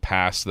getting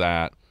past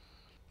that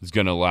is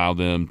going to allow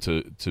them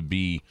to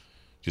be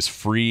just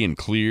free and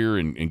clear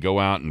and go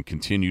out and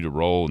continue to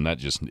roll, and that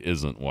just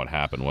isn't what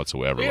happened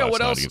whatsoever last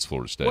night against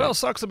Florida State. What else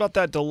sucks about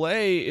that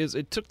delay is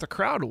it took the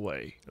crowd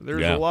away.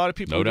 There's a lot of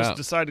people who just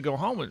decided to go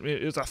home.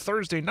 It was a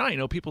Thursday night.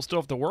 People still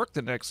have to work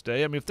the next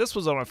day. I mean, if this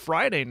was on a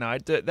Friday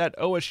night, that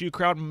OSU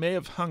crowd may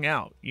have hung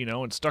out,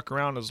 and stuck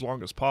around as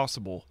long as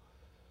possible.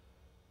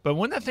 But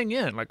when that thing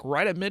in, like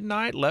right at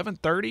midnight,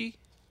 11:30,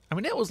 I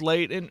mean, it was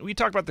late, and we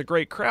talk about the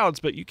great crowds,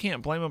 but you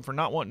can't blame them for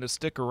not wanting to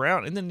stick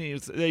around. And then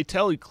they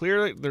tell you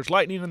clearly there's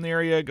lightning in the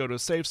area, go to a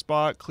safe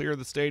spot, clear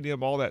the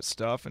stadium, all that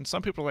stuff. And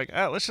some people are like,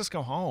 let's just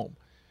go home.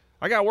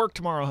 I got work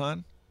tomorrow,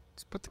 hon.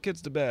 Let's put the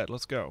kids to bed.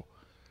 Let's go.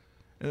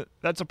 And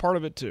that's a part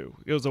of it, too.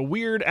 It was a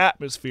weird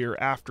atmosphere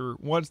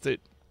once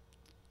that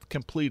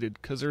completed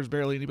because there's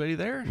barely anybody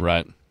there.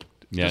 Right.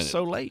 Yeah. Just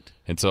so late.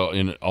 And so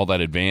in all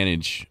that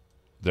advantage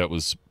that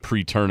was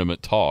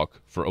pre-tournament talk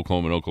for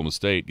Oklahoma and Oklahoma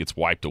State gets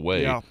wiped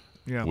away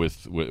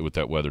with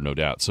that weather, no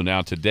doubt. So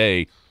now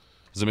today,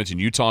 as I mentioned,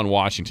 Utah and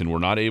Washington were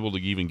not able to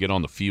even get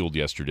on the field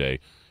yesterday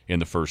in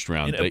the first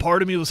round. And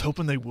part of me was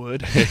hoping they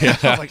would. I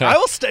was like, I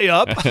will stay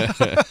up.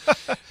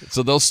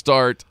 So they'll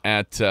start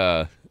at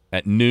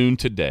noon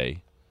today.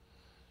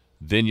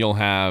 Then you'll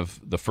have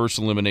the first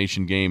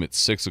elimination game at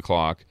 6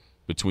 o'clock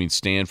between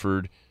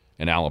Stanford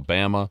and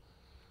Alabama.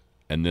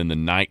 And then the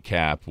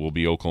nightcap will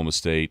be Oklahoma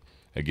State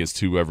against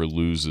whoever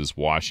loses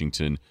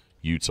Washington,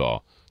 Utah.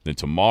 Then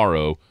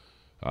tomorrow,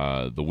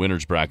 the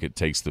winner's bracket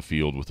takes the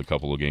field with a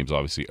couple of games.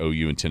 Obviously,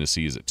 OU and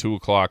Tennessee is at 2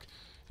 o'clock,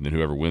 and then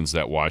whoever wins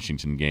that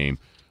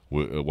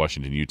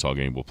Washington-Utah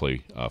game will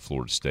play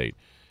Florida State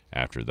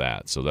after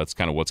that. So that's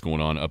kind of what's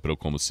going on up at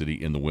Oklahoma City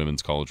in the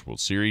Women's College World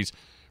Series.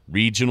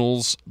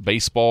 Regionals,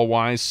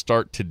 baseball-wise,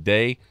 start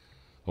today.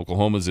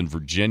 Oklahoma's in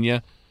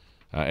Virginia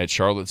at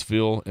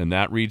Charlottesville. In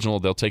that regional,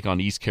 they'll take on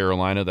East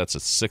Carolina. That's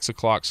a 6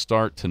 o'clock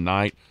start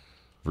tonight.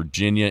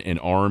 Virginia and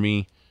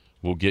Army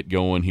will get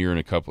going here in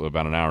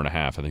about an hour and a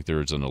half. I think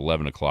there's an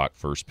 11 o'clock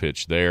first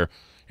pitch there.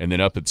 And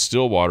then up at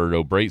Stillwater at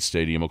O'Brate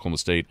Stadium, Oklahoma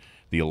State,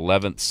 the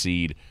 11th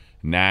seed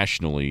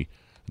nationally.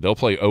 They'll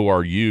play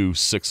ORU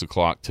 6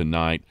 o'clock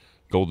tonight.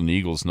 Golden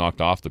Eagles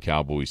knocked off the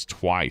Cowboys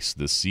twice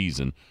this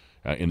season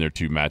in their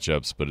 2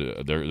 matchups,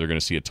 but they're going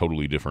to see a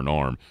totally different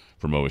arm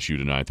from OSU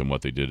tonight than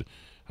what they did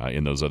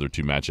in those other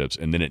 2 matchups.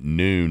 And then at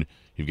noon,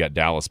 you've got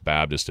Dallas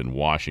Baptist and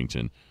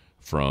Washington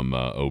from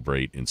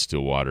O'Brate and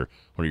Stillwater.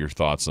 What are your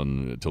thoughts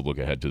to look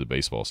ahead to the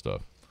baseball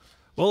stuff?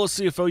 Well, let's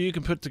see if OU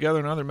can put together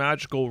another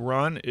magical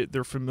run.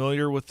 They're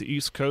familiar with the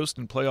East Coast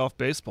and playoff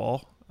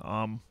baseball.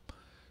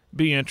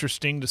 Be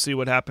interesting to see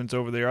what happens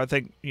over there. I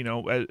think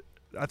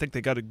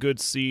they got a good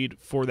seed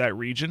for that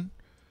region,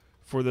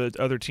 for the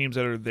other teams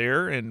that are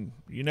there, and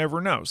you never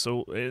know.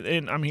 So,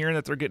 and I'm hearing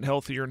that they're getting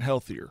healthier and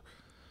healthier.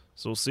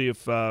 So we'll see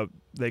if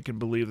they can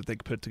believe that they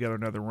can put together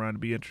another run.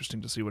 It'd be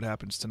interesting to see what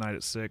happens tonight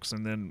at 6.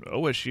 And then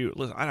OSU,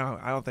 listen,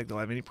 I don't think they'll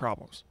have any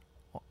problems,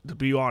 to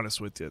be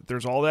honest with you.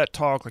 There's all that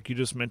talk, like you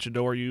just mentioned,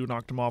 ORU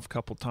knocked them off a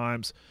couple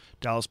times.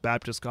 Dallas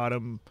Baptist got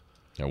them.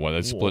 Yeah, well,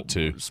 they split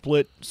too.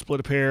 Split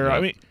a pair. Yep.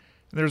 I mean,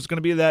 there's going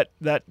to be that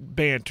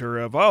banter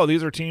of,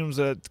 these are teams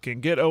that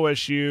can get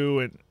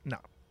OSU. And no,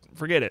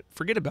 forget it.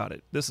 Forget about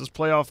it. This is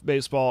playoff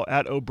baseball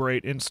at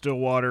O'Brate in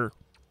Stillwater.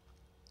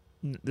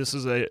 This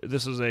is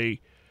a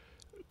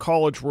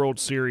College World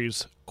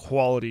Series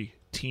quality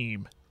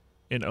team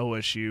in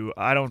OSU.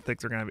 I don't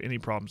think they're going to have any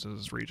problems in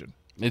this region.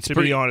 To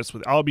be honest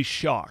with you, I'll be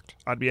shocked.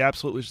 I'd be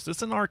absolutely.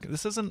 This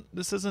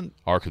isn't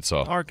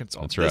Arkansas.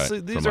 That's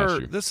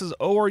right. This is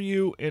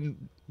ORU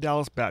and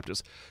Dallas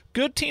Baptist.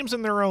 Good teams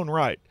in their own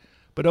right,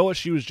 but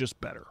OSU is just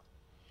better.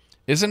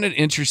 Isn't it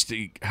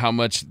interesting how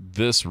much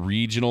this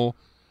regional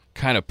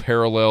kind of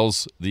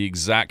parallels the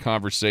exact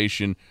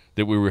conversation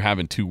that we were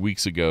having 2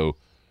 weeks ago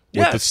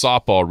with the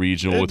softball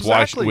regional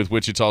with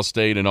Wichita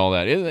State and all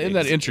that? Isn't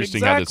that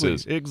interesting how this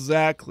is?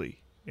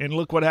 Exactly. And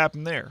look what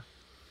happened there.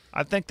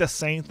 I think the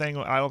same thing.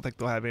 I don't think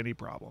they'll have any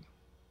problem.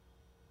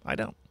 I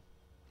don't.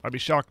 I'd be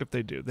shocked if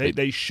they do.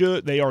 They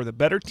should. They are the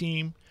better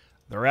team.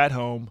 They're at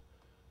home.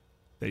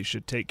 They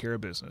should take care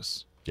of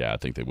business. Yeah, I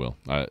think they will.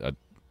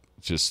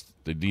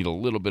 They need a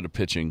little bit of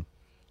pitching,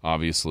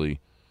 obviously.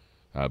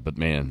 But,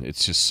 man,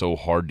 it's just so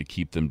hard to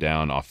keep them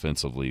down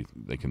offensively.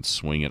 They can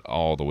swing it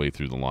all the way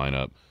through the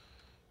lineup.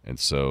 And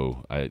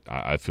so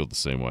I feel the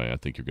same way. I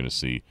think you're going to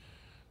see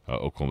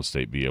Oklahoma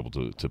State be able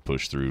to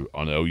push through.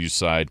 On the OU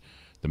side,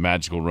 the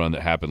magical run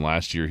that happened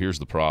last year, here's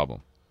the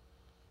problem.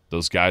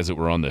 Those guys that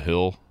were on the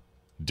hill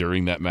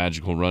during that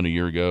magical run a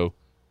year ago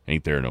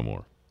ain't there no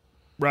more.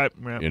 Right.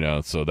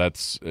 So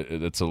that's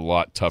a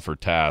lot tougher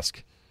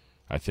task,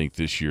 I think,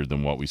 this year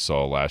than what we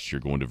saw last year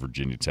going to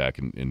Virginia Tech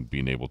and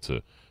being able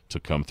to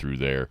come through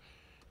there.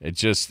 It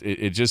just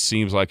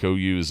seems like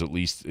OU is at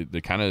least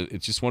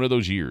it's just one of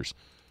those years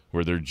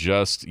where they're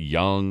just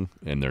young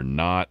and they're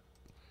not.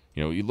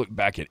 You look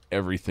back at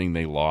everything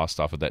they lost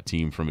off of that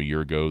team from a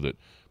year ago that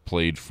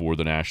played for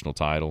the national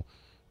title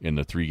in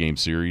the 3-game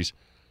series.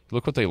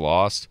 Look what they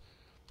lost,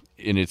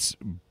 and it's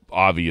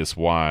obvious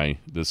why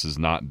this has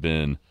not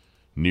been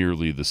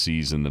nearly the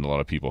season that a lot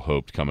of people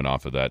hoped coming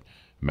off of that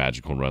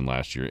magical run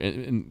last year.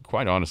 And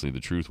quite honestly, the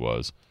truth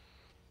was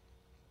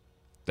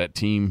that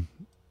team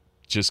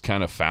just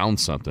kind of found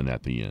something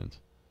at the end.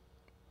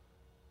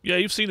 Yeah,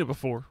 you've seen it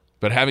before.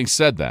 But having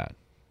said that,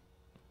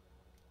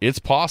 it's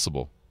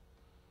possible.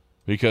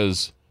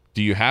 Because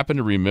do you happen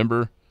to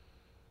remember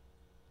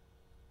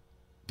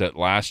that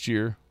last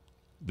year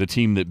the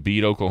team that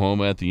beat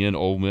Oklahoma at the end,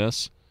 Ole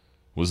Miss,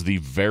 was the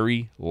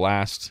very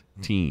last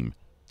team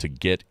to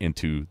get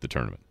into the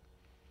tournament?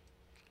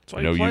 That's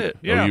why you play it.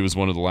 Yeah. OU was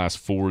one of the last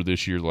 4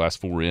 this year, the last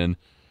 4 in,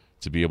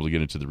 to be able to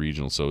get into the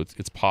regional. So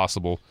it's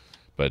possible.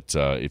 But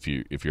if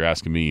you're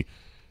asking me,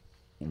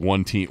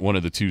 one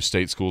of the 2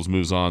 state schools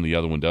moves on, the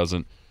other one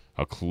doesn't,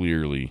 I'll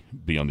clearly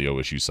be on the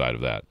OSU side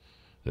of that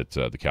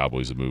the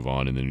Cowboys would move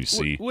on, and then you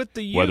see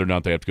whether or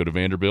not they have to go to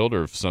Vanderbilt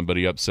or if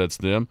somebody upsets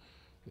them,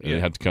 they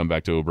have to come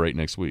back to O'Brate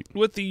next week.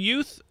 With the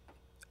youth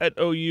at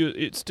OU,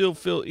 it still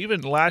feels,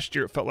 even last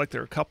year, it felt like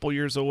they're a couple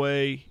years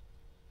away.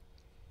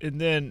 And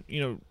then,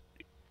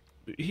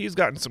 he's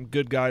gotten some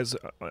good guys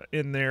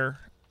in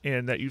there,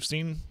 and that you've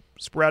seen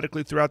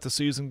sporadically throughout the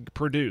season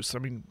produce. I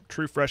mean,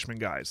 true freshman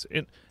guys.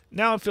 And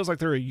now it feels like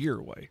they're a year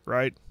away,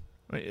 right?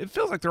 It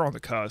feels like they're on the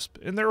cusp.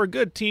 And they're a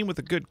good team with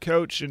a good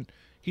coach, and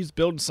he's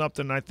building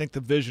something. And I think the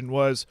vision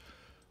was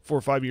 4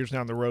 or 5 years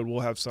down the road,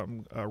 we'll have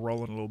something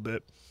rolling a little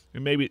bit.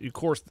 And maybe, of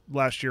course,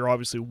 last year,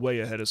 obviously, way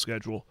ahead of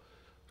schedule.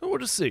 So we'll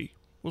just see.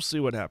 We'll see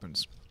what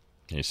happens.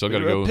 You still got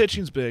to go.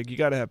 Pitching's big. You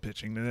got to have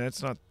pitching. And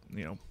that's not,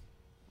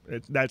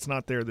 that's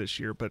not there this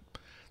year. But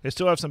they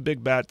still have some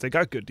big bats. They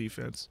got good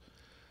defense.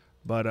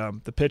 But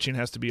the pitching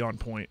has to be on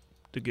point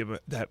to give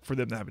for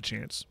them to have a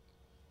chance.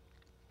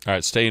 All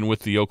right, staying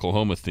with the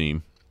Oklahoma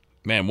theme.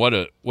 Man, what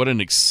an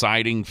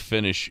exciting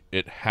finish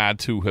it had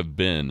to have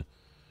been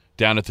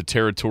down at the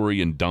Territory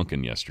in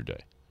Duncan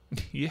yesterday.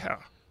 Yeah.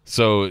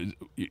 So,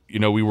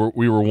 we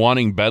were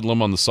wanting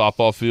bedlam on the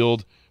softball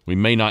field. We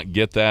may not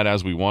get that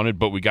as we wanted,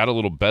 but we got a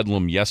little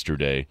bedlam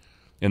yesterday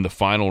in the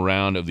final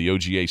round of the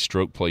OGA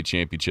Stroke Play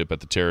Championship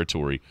at the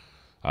Territory.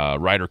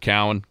 Ryder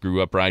Cowan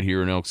grew up right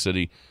here in Elk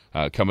City,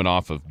 coming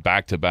off of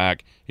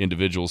back-to-back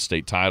individual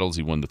state titles.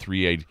 He won the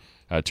 3A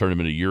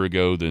tournament a year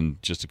ago, then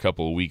just a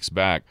couple of weeks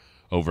back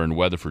over in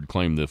Weatherford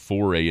claimed the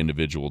 4A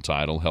individual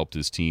title, helped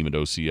his team at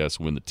OCS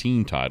win the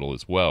team title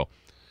as well.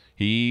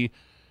 He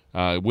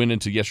went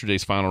into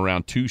yesterday's final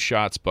round 2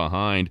 shots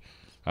behind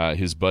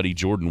his buddy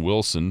Jordan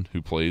Wilson,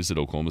 who plays at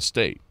Oklahoma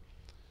State.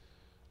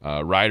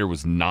 Ryder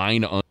was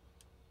 9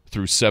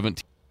 through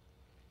 17,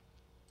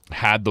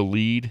 had the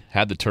lead,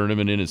 had the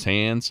tournament in his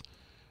hands,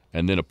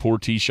 and then a poor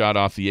tee shot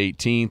off the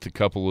 18th, a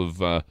couple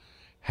of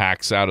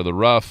hacks out of the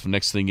rough.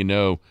 Next thing you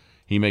know,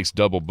 he makes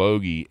double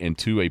bogey, and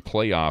to a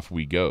playoff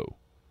we go.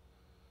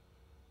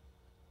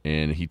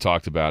 And he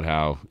talked about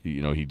how,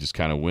 he just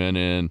kind of went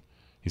in.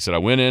 He said, I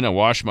went in, I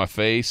washed my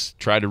face,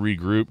 tried to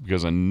regroup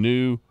because I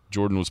knew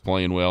Jordan was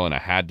playing well, and I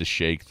had to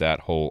shake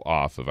that hole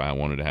off if I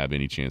wanted to have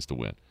any chance to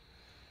win.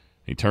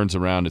 He turns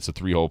around, it's a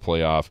 3-hole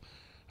playoff,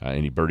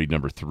 and he birdied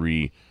number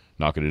 3,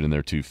 knocking it in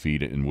there 2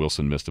 feet, and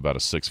Wilson missed about a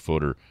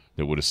 6-footer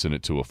that would have sent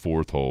it to a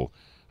 4th hole.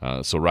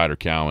 So Ryder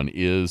Cowan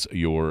is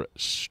your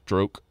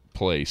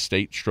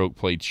state stroke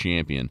play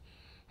champion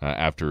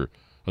after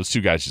those 2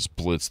 guys just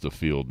blitzed the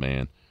field,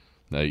 man.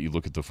 You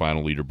look at the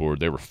final leaderboard,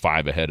 they were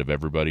 5 ahead of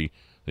everybody.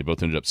 They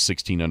both ended up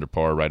 16 under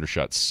par. Ryder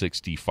shot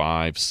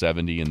 65,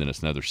 70, and then it's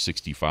another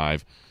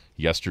 65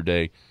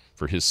 yesterday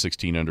for his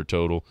 16 under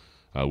total.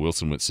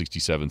 Wilson went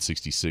 67,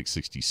 66,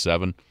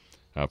 67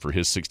 for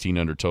his 16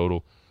 under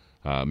total.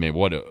 Man,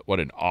 what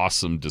an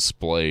awesome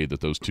display that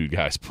those 2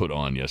 guys put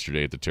on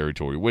yesterday at the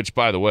Territory, which,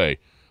 by the way,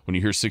 when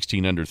you hear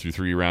 16 under through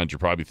 3 rounds, you're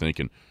probably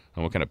thinking,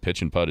 oh, what kind of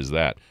pitch and putt is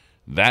that?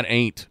 That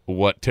ain't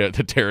what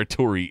the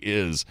Territory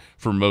is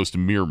for most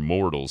mere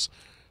mortals.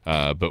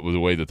 But with the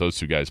way that those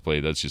 2 guys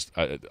played, that's just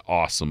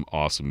awesome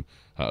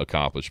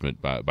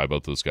accomplishment by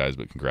both those guys.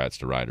 But congrats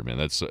to Ryder, man.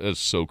 That's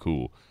so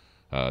cool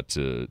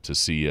to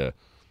see a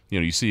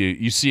you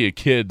see a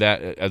kid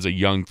that as a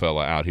young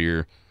fella out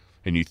here,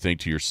 and you think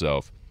to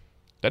yourself,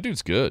 that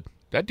dude's good.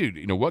 That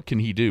dude, what can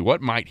he do?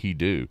 What might he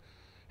do?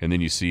 And then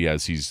you see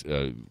as he's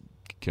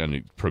kind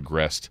of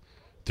progressed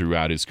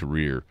throughout his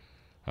career,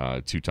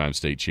 two-time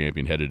state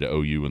champion, headed to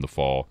OU in the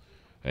fall,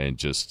 and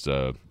just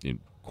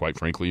quite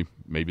frankly,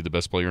 maybe the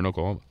best player in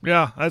Oklahoma.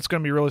 Yeah, that's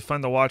going to be really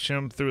fun to watch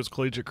him through his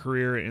collegiate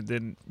career and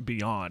then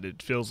beyond.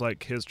 It feels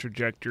like his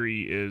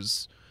trajectory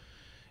is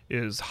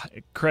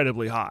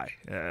incredibly high,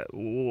 at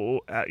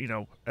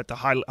the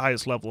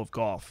highest level of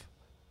golf.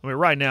 I mean,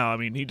 right now,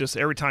 he just,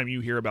 every time you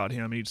hear about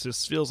him, he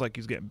just feels like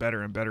he's getting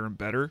better and better and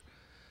better.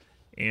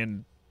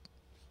 And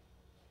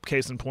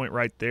case in point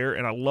right there.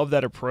 And I love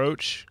that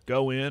approach.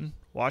 Go in,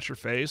 watch your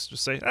face,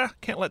 just say,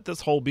 can't let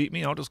this hole beat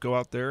me. I'll just go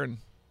out there. And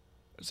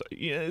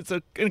it's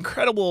an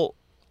incredible,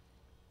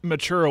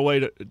 mature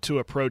way to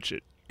approach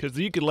it, because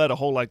you could let a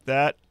hole like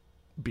that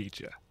beat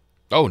you.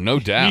 Oh, no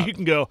doubt. You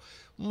can go,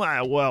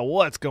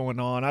 what's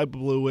going on? I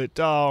blew it.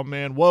 Oh,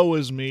 man, woe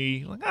is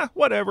me.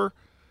 Whatever.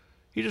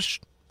 He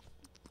just,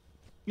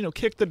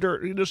 kicked the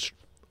dirt. He just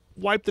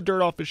wiped the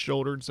dirt off his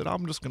shoulder and said,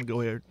 I'm just going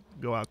to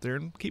go out there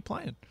and keep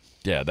playing.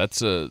 Yeah, that's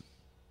to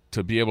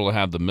be able to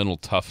have the mental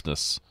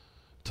toughness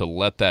to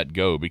let that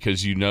go,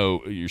 because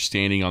you're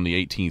standing on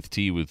the 18th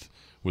tee with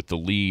the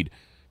lead,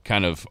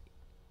 kind of,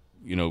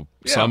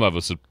 some of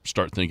us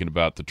start thinking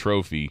about the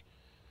trophy,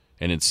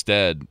 and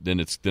instead then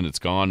it's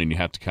gone, and you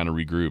have to kind of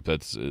regroup.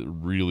 That's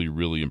really,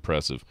 really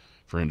impressive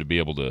for him to be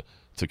able to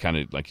kind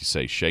of, like you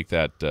say, shake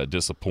that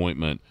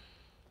disappointment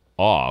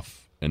off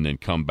and then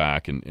come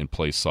back and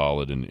play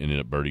solid and end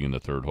up birding in the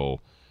third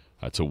hole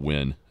to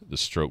win the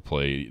stroke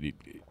play.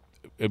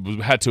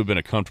 It had to have been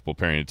a comfortable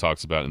pairing. It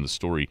talks about in the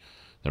story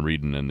I'm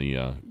reading in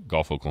the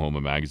Golf Oklahoma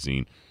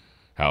magazine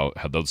how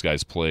those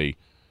guys play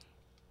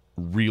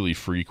really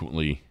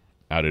frequently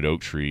out at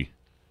Oak Tree.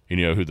 And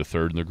you know who the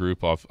third in the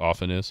group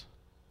often is?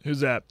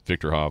 Who's that?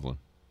 Victor Hovland.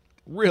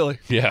 Really?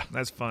 Yeah.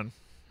 That's fun.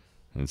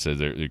 And said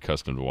they're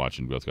accustomed to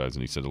watching both guys.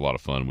 And he said a lot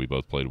of fun. We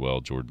both played well.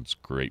 Jordan's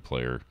a great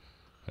player.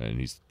 And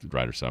he's the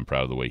writer, so I'm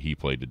proud of the way he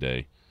played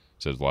today.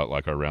 Says a lot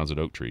like our rounds at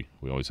Oak Tree.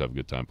 We always have a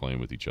good time playing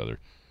with each other.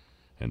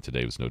 And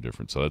today was no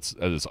different. So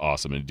that is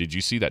awesome. And did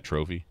you see that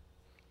trophy?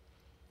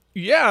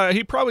 Yeah,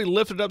 he probably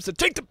lifted it up and said,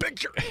 take the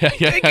picture.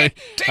 Take it.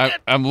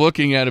 I'm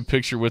looking at a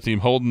picture with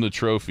him holding the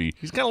trophy.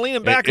 He's kind of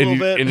leaning back a little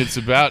bit. And it's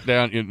about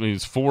down.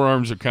 His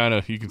forearms are kind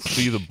of, you can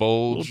see the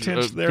bulge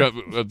of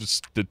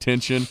the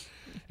tension.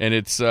 And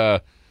it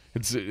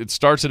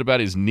starts at about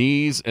his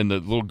knees, and the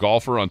little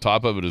golfer on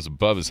top of it is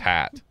above his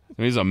hat.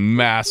 It's a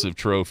massive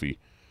trophy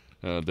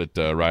that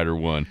Ryder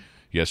won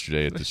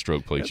yesterday at the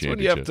Stroke Play Championship.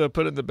 When you have to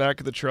put it in the back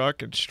of the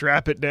truck and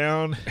strap it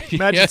down.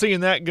 Imagine seeing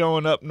that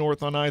going up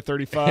north on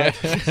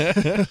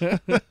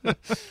I-35.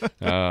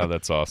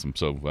 That's awesome.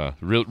 So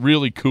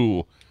really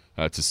cool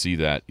to see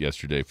that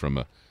yesterday from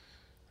a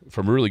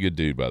really good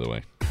dude, by the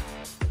way.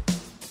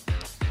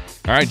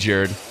 All right,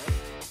 Jared.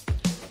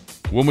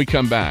 When we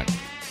come back,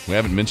 we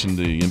haven't mentioned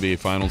the NBA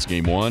Finals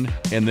Game 1,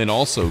 and then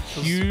also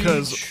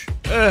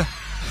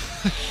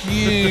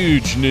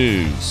huge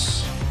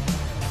news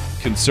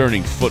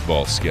concerning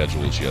football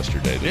schedules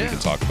yesterday that we can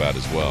talk about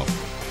as well.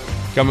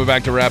 Coming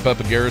back to wrap up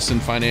a Garrison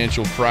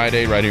Financial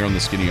Friday right here on the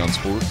Skinny on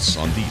Sports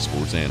on the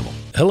Sports Animal.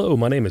 Hello,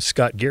 my name is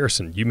Scott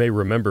Garrison. You may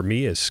remember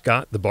me as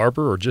Scott the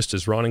Barber or just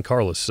as Ron and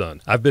Carla's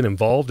son. I've been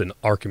involved in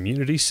our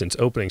community since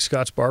opening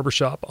Scott's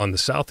Barbershop on the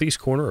southeast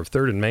corner of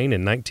 3rd and Main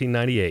in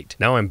 1998.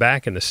 Now I'm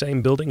back in the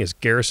same building as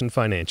Garrison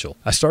Financial.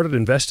 I started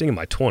investing in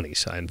my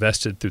 20s. I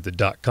invested through the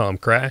dot-com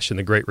crash and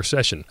the Great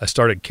Recession. I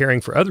started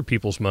caring for other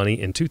people's money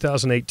in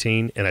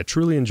 2018, and I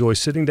truly enjoy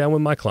sitting down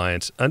with my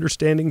clients,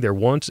 understanding their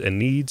wants and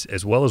needs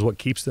as well as what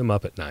keeps them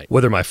up at night.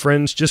 Whether my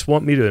friends just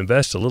want me to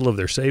invest a little of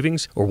their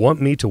savings or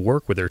want me to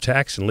work with their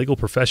tax and legal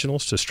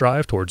professionals to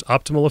strive towards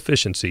optimal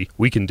efficiency,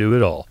 we can do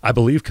it all. I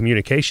believe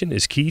communication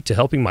is key to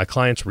helping my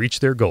clients reach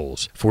their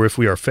goals. For if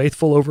we are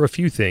faithful over a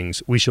few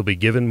things, we shall be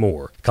given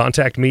more.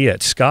 Contact me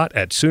at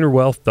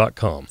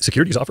scott@soonerwealth.com.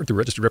 Securities offered through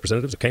registered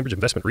representatives of Cambridge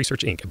Investment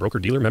Research, Inc., a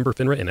broker-dealer member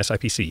FINRA and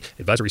SIPC.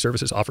 Advisory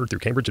services offered through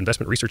Cambridge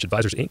Investment Research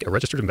Advisors, Inc., a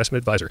registered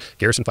investment advisor.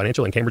 Garrison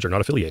Financial and Cambridge are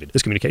not affiliated.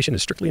 This communication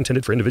is strictly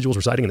intended for individuals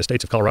residing in the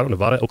states of Colorado,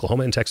 Nevada,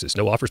 Oklahoma, and Texas.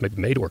 No offers may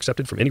be made or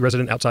accepted from any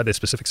resident outside the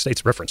specific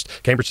states referenced.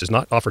 Cambridge does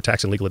not offer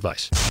tax and legal advice.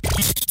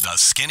 The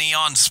Skinny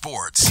on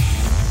Sports.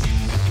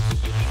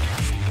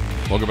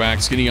 Welcome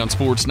back. Skinny on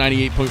Sports,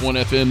 98.1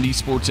 FM, the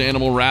Sports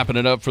Animal, wrapping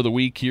it up for the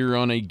week here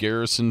on a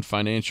Garrison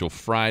Financial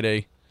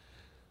Friday.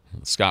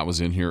 Scott was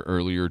in here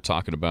earlier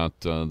talking about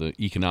the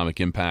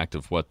economic impact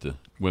of what the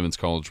Women's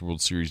College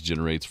World Series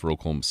generates for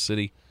Oklahoma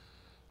City.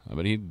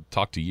 But he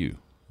talked to you.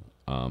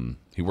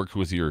 He worked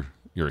with your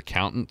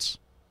accountants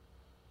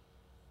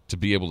to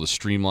be able to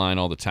streamline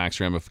all the tax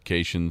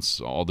ramifications,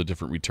 all the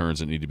different returns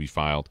that need to be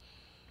filed.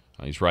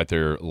 He's right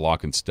there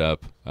lock and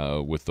step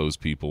with those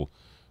people.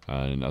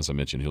 And as I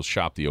mentioned, he'll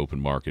shop the open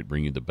market,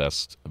 bring you the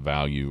best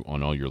value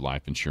on all your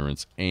life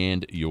insurance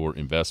and your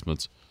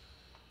investments.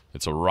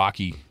 It's a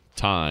rocky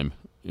time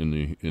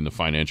in the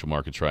financial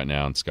markets right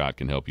now, and Scott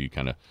can help you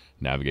kind of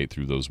navigate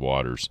through those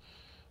waters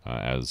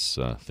as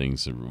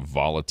things are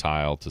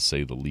volatile, to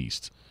say the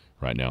least,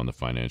 right now in the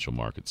financial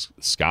markets.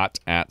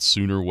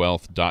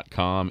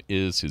 Scott@SoonerWealth.com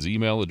is his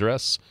email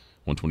address.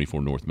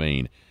 124 North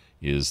Main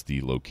is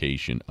the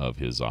location of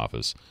his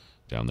office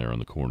down there on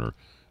the corner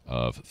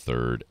of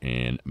 3rd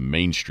and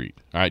Main Street.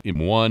 All right, in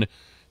one,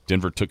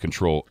 Denver took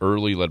control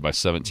early, led by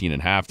 17 at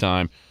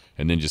halftime,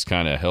 and then just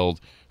kind of held.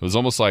 It was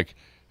almost like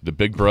the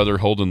big brother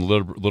holding the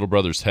little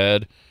brother's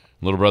head.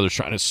 Little brother's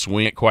trying to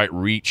swing it, quite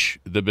reach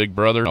the big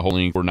brother,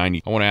 holding for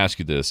 90. I want to ask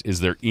you this. Is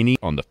there any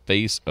on the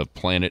face of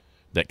planet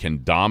that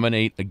can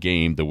dominate a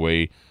game the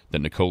way that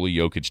Nikola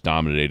Jokic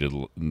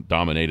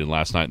dominated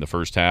last night in the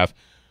first half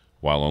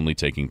while only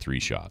taking 3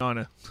 shots?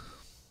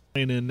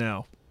 Playing in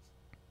now.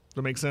 Does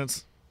that make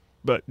sense?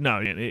 But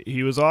no,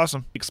 he was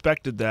awesome.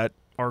 Expected that.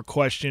 Our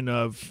question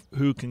of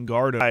who can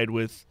guard him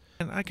with,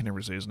 and I can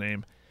never say his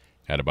name.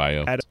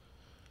 Adebayo.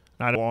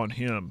 Not on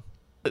him.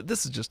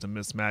 This is just a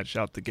mismatch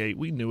out the gate.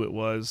 We knew it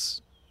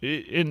was.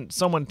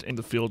 Someone in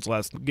the fields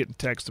getting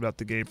text about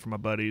the game from my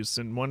buddies,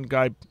 and one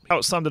guy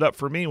summed it up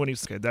for me when he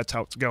said, "That's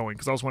how it's going."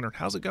 Because I was wondering,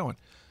 how's it going?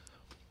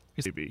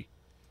 It's a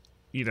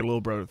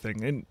little brother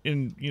thing,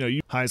 and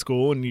you high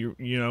school, and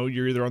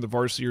you're either on the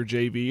varsity or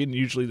JV, and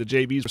usually the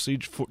JVs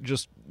proceed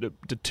just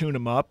to tune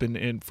them up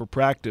and for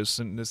practice.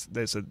 And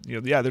they said,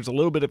 there's a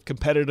little bit of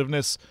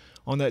competitiveness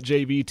on that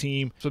JV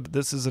team. So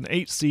this is an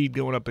 8 seed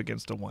going up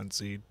against a 1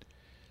 seed.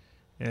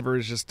 Denver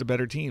is just a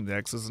better team. The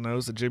X's and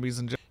O's, the Jimmies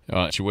and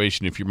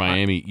Situation, if you're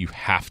Miami, you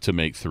have to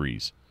make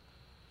threes.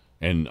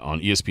 And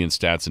on ESPN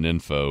Stats and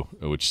Info,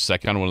 which is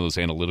kind of one of those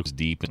analytics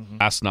deep,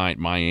 last night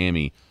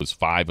Miami was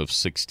 5 of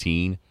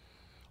 16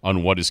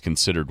 on what is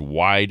considered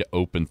wide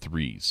open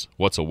threes.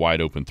 What's a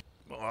wide open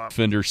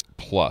defenders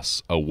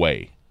plus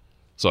away?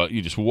 So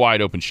you just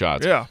wide open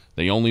shots. Yeah.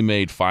 They only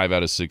made 5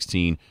 out of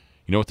 16.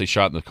 You know what they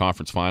shot in the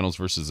conference finals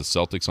versus the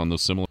Celtics on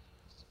those similar?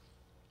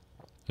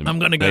 I'm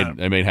going to go.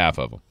 They made half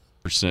of them.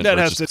 That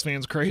has Six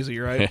fans crazy,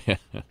 right?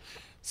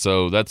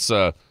 So that's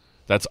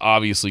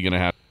obviously going to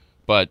happen.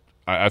 But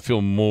I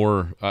feel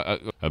more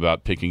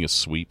about picking a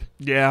sweep.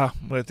 Yeah,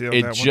 with you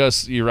on that one.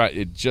 You're right.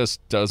 It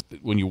just does.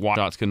 When you watch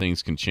shots,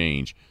 things can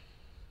change.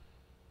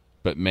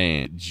 But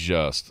man, it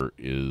just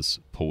is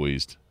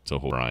poised to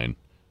hold Brian,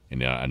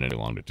 and I know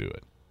long to do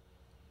it.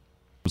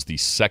 Was the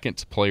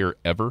second player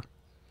ever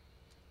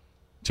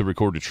to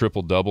record a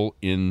triple-double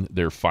in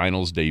their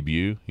finals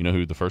debut. You know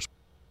who the first?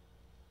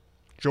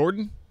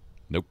 Jordan?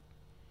 Nope.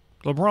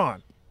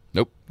 LeBron?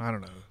 Nope. I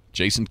don't know.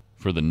 Jason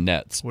for the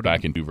Nets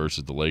back in 2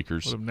 versus the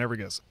Lakers. Would have never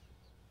guessed.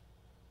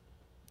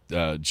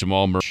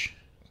 Jamal Murray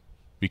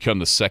become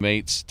the second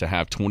mates to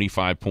have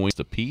 25 points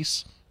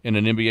apiece in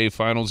an NBA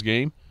Finals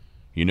game.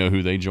 You know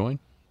who they join?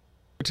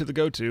 To the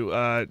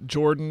go-to.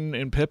 Jordan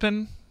and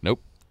Pippen?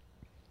 Nope.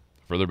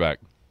 Further back.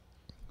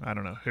 I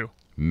don't know. Who?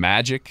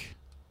 Magic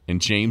and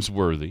James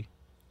Worthy.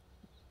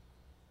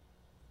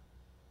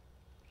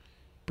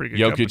 Pretty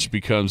good Jokic company.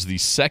 becomes the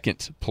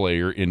second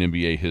player in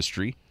NBA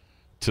history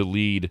to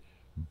lead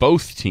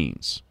both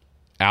teams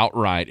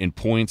outright in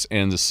points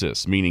and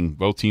assists, meaning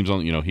both teams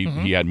on.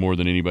 He had more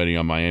than anybody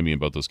on Miami in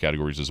both those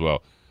categories as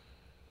well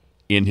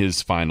in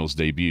his finals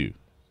debut.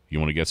 You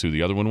want to guess who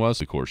the other one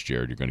was? Of course,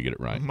 Jared, you're going to get it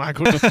right.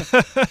 Michael.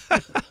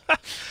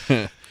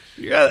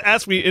 You got to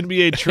ask me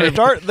NBA trivia.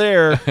 Start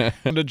there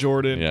to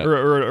Jordan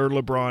or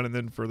LeBron, and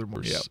then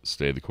furthermore. Yeah.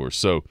 Stay the course.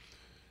 So,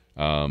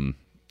 the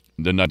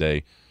next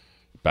day,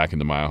 back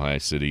into Mile High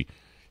City.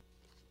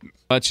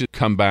 Much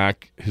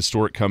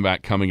historic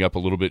comeback coming up a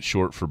little bit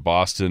short for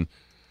Boston.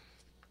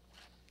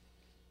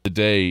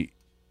 Today,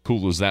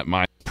 cool as that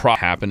might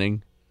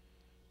happening,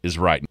 is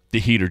right. The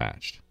Heat are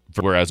matched,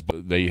 whereas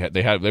they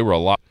were a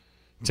lot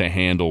to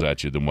handle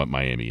at you than what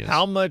Miami is.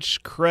 How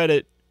much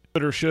credit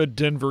should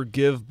Denver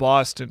give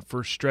Boston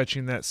for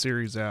stretching that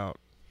series out?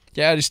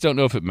 Yeah, I just don't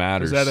know if it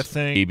matters. Is that a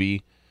thing?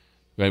 Maybe.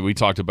 We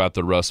talked about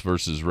the rust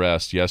versus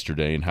rest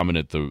yesterday and how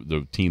many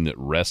the team that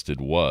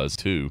rested was,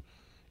 too,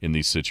 in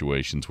these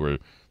situations where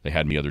they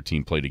had the other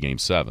team played a Game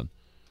 7.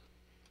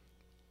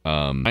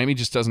 Miami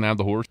just doesn't have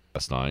the horse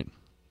last night.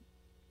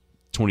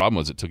 Problem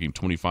was it took him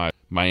 25.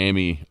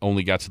 Miami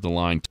only got to the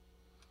line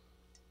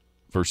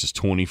versus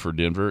 20 for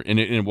Denver. And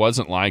it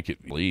wasn't like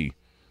the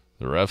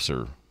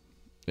refs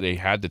they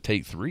had to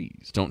take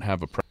threes. Don't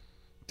have a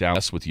down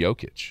with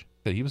Jokic.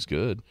 He was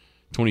good.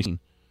 20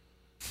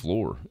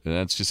 floor. And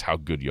that's just how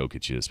good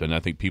Jokic is. And I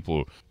think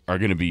people are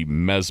going to be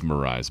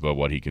mesmerized by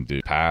what he can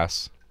do.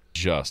 Pass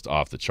just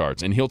off the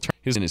charts. And he'll turn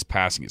his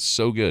passing is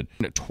so good.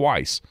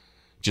 Twice,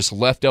 just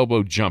left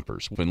elbow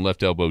jumpers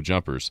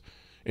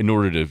in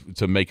order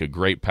to make a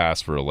great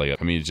pass for a layup.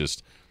 I mean, it's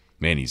just,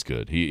 man, he's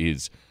good. He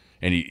is,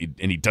 and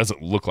he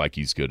doesn't look like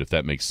he's good, if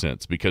that makes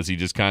sense, because he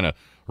just kind of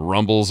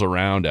rumbles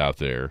around out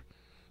there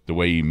the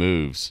way he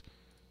moves.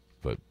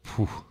 But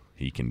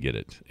he can get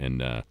it.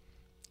 And I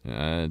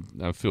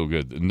feel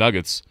good. The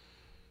Nuggets,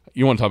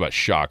 you want to talk about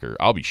shocker.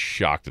 I'll be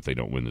shocked if they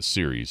don't win the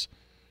series.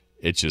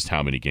 It's just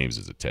how many games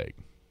does it take?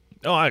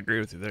 Oh, I agree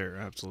with you there.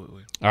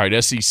 Absolutely. All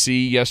right, SEC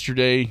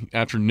yesterday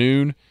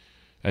afternoon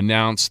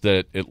announced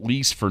that at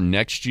least for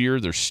next year,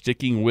 they're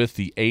sticking with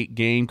the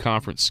 8-game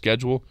conference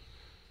schedule.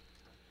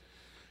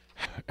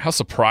 How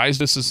surprised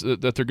this is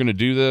that they're going to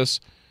do this,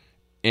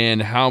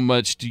 and how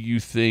much do you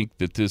think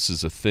that this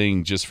is a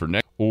thing just for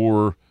next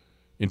or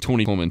in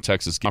 2020 in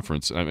Texas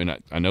conference? I mean,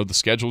 I know the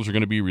schedules are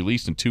going to be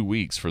released in 2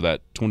 weeks for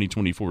that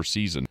 2024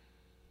 season.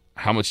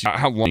 How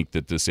long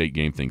that this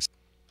 8-game thing's?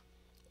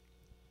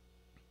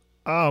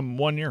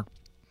 1 year.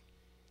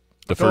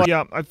 The first,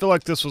 I feel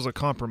like this was a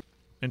compromise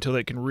until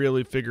they can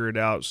really figure it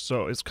out.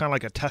 So it's kind of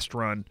like a test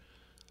run.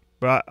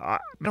 But I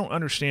don't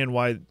understand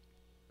why.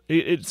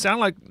 It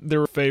sounded like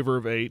they're in favor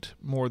of 8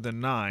 more than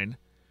 9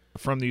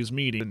 from these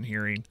meetings and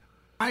hearing.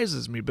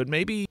 Surprises me, but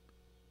maybe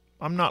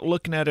I'm not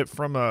looking at it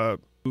from a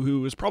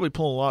who is probably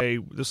pulling a lot. Hey,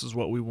 this is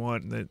what we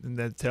want, and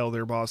then tell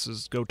their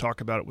bosses go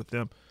talk about it with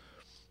them.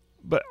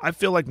 But I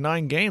feel like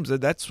 9 games.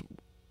 That's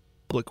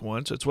public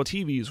wants. It's what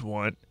TVs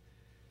want.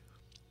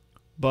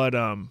 But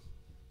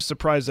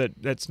surprised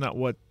that that's not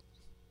what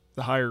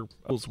the higher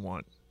levels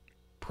want.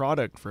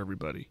 Product for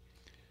everybody.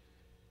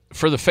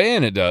 For the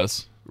fan, it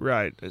does.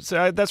 Right.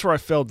 So that's where I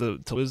failed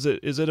to. Is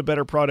it a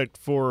better product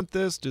for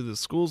this? Do the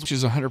schools? Which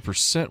is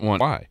 100% one.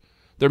 Why?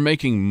 They're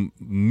making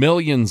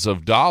millions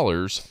of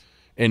dollars,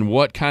 and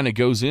what kind of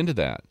goes into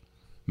that?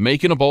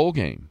 Making a bowl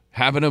game,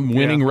 having a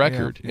winning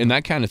record, and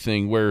that kind of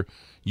thing where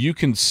you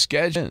can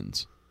schedule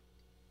ends.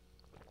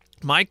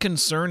 My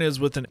concern is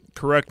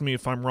correct me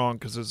if I'm wrong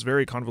because it's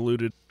very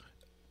convoluted.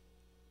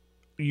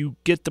 You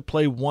get to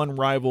play one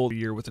rival a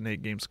year with an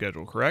 8-game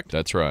schedule, correct?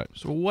 That's right.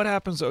 So what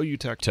happens to OU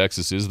Texas?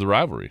 Texas is the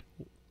rivalry.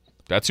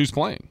 That's who's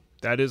playing.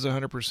 That is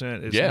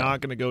 100%. It's not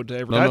going to go to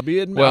every.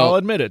 No. I'll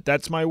admit it.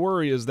 That's my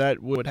worry is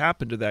that what would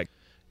happen to that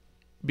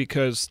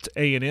because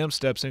A&M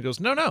steps in and goes,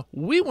 no,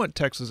 we want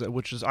Texas,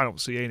 which is I don't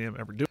see A&M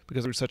ever do it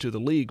because they're such to the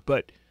league.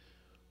 But,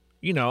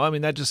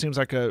 that just seems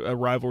like a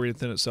rivalry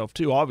within itself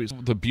too, obviously.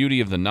 The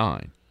beauty of the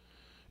 9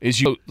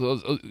 is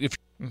if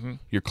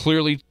you're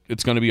clearly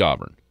it's going to be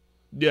Auburn.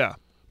 Yeah.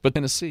 But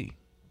Tennessee.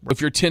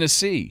 If you're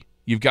Tennessee,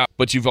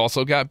 but you've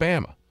also got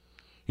Bama.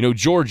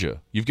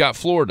 Georgia, you've got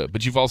Florida,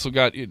 but you've also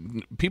got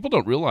 – people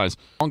don't realize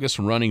longest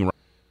running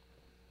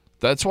 –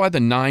 that's why the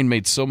 9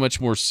 made so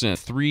much more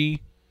sense. 3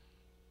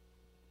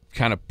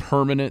 kind of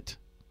permanent,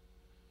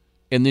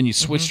 and then you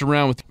switched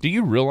around with – do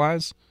you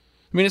realize?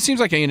 I mean, it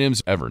seems like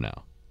A&M's ever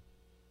now,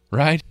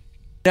 right?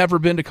 Never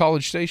been to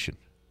College Station.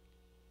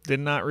 Did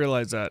not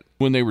realize that.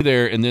 When they were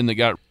there, and then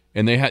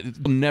they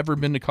had never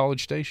been to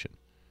College Station.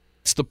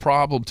 It's the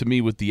problem to me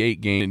with the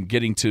 8-game and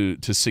getting to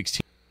 16.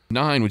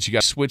 9, which you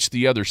got to switch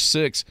the other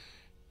 6,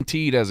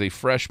 guaranteed as a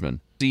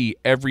freshman, see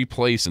every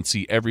place and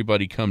see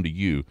everybody come to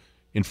you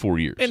in 4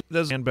 years. And it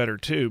does better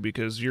too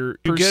because you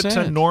get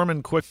to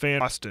Norman Quick fan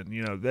Boston,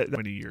 that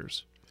many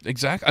years.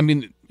 Exactly. I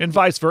mean, and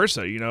vice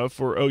versa,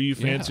 for OU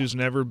fans who's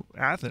never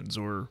Athens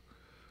or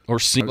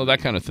that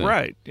kind of thing.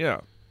 Right.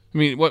 Yeah. I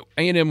mean, what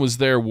A&M was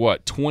there?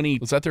 What 20?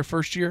 Was that their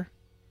first year?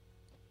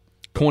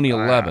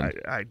 2011.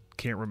 I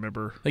can't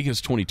remember. I think it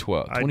was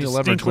 2012. I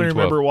 2011 or 2012.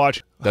 remember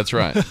watching. That's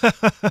right.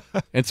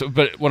 And so,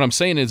 but what I'm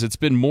saying is, it's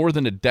been more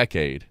than a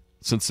decade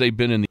since they've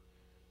been in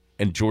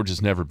and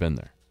Georgia's never been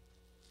there.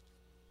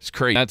 It's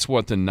crazy. That's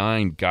what the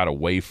 9 got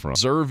away from.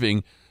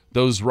 Observing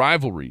those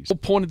rivalries. The whole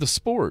point of the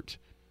sport,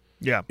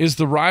 is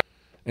the rivalry.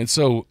 And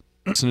so,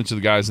 listening to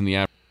the guys in the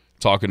app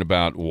talking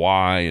about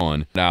why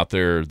on out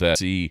there that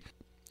see,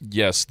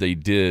 yes, they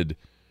did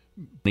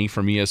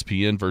from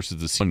ESPN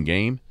versus the Sun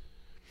game.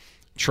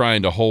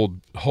 Trying to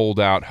hold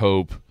out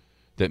hope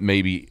that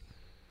maybe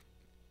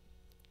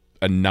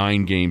a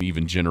 9-game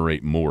even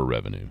generate more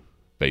revenue,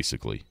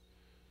 basically,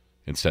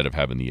 instead of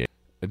having the 8.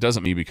 It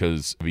doesn't mean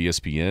because of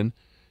ESPN,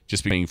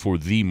 just paying for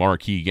the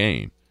marquee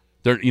game.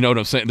 They're, you know what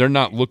I'm saying? They're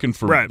not looking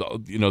for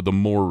the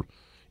more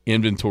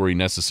inventory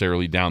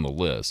necessarily down the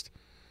list.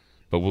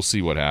 But we'll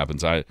see what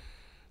happens.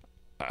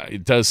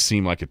 It does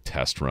seem like a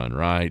test run,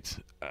 right?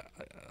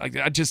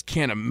 I just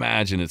can't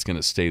imagine it's going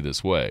to stay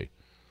this way.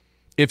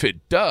 If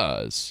it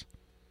does,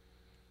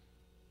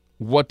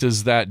 what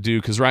does that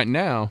do? Because right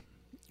now,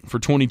 for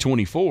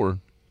 2024,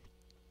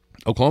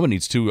 Oklahoma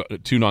needs two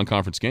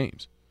non-conference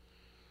games.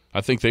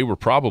 I think they were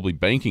probably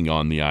banking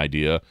on the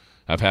idea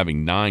of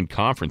having 9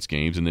 conference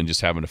games and then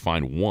just having to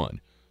find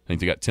 1. I think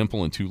they got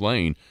Temple and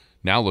Tulane,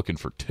 now looking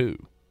for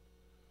 2.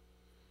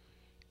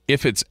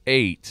 If it's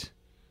 8,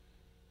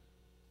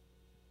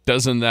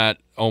 doesn't that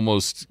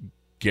almost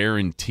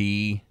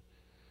guarantee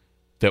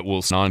that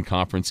we'll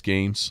non-conference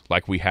games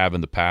like we have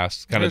in the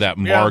past, kind of that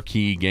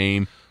marquee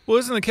game? Well,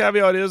 isn't the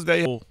caveat is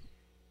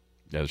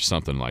there's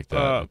something like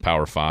that,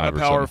 Power 5 or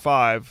something. Power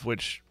 5,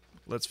 which,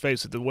 let's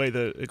face it, the way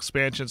the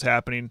expansion's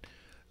happening,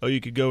 you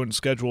could go and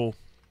schedule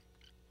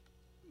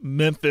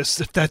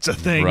Memphis if that's a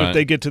thing, if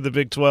they get to the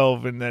Big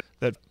 12 and that.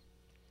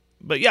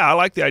 But yeah, I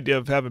like the idea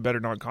of having better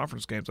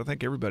non-conference games. I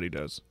think everybody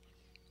does.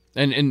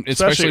 And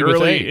especially early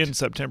with 8. in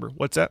September.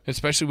 What's that?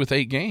 Especially with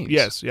 8 games.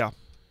 Yes, yeah.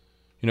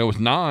 With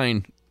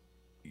 9,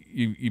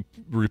 you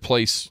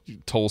replace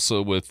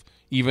Tulsa with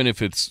even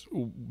if it's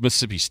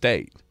Mississippi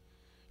State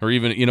or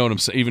even, you know what I'm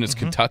saying, even if it's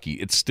Kentucky,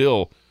 it's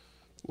still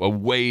a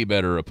way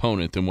better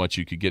opponent than what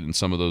you could get in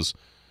some of those,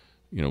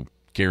 you know,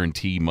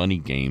 guarantee money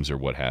games or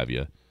what have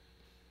you.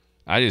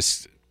 I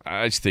just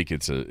think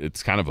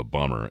it's kind of a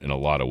bummer in a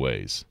lot of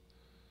ways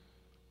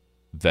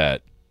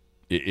that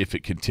if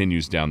it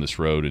continues down this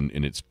road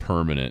and it's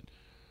permanent,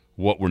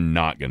 what we're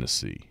not going to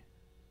see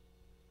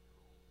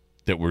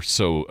that we're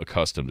so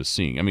accustomed to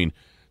seeing. I mean,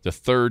 the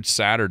third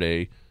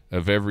Saturday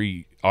of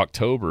every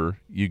October,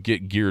 you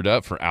get geared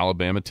up for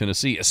Alabama,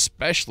 Tennessee,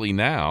 especially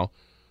now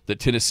that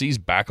Tennessee's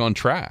back on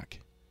track.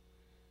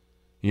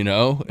 You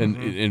know, and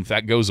if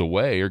that goes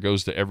away or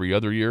goes to every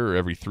other year or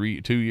every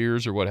 2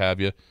 years or what have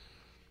you,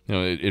 you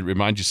know, it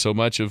reminds you so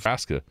much of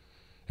Nebraska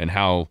and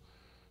how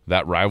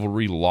that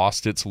rivalry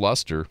lost its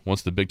luster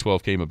once the Big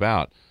 12 came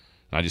about.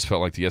 And I just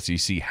felt like the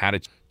SEC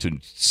had to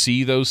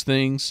see those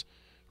things,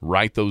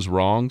 right those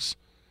wrongs,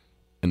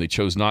 and they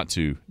chose not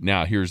to.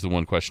 Now, here's the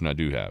one question I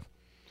do have.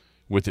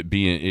 With it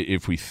being,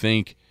 if we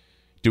think,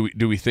 do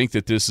we think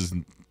that this is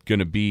going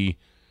to be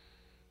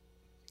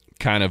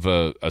kind of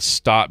a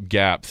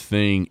stopgap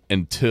thing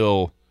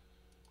until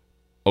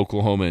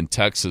Oklahoma and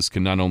Texas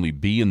can not only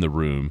be in the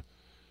room,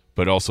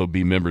 but also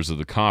be members of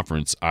the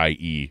conference,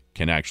 i.e.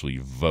 can actually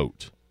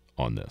vote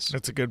on this?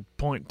 That's a good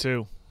point,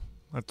 too.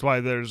 That's why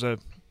there's I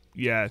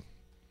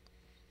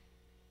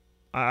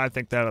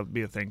think that'll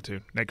be a thing,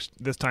 too,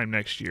 this time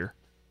next year,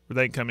 where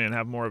they can come in and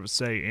have more of a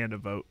say and a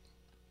vote.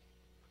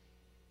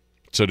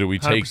 So do we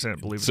take 100%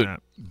 believe in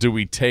that. Do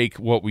we take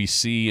what we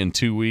see in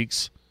 2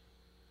 weeks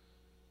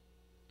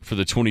for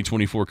the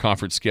 2024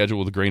 conference schedule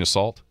with a grain of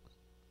salt?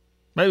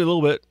 Maybe a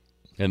little bit.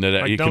 And that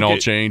it can all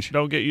change?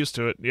 Don't get used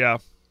to it, yeah.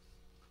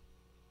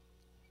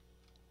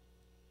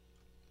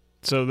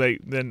 So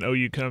then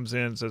OU comes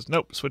in and says,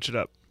 nope, switch it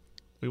up.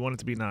 We want it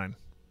to be 9.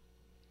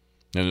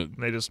 And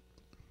they just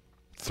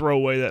throw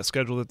away that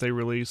schedule that they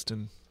released.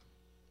 And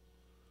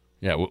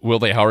yeah, will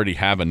they already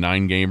have a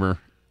 9-gamer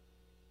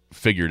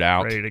figured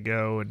out? Ready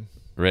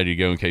to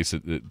go in case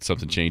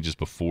something changes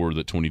before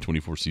the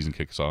 2024 season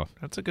kicks off?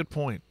 That's a good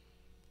point.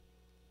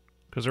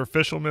 Because their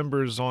official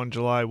members on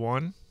July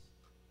 1.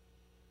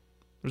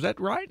 Was that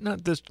right?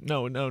 Not this.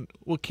 No.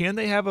 Well, can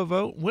they have a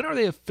vote? When are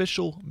they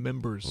official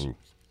members? Ooh.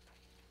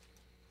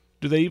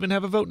 Do they even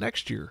have a vote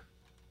next year?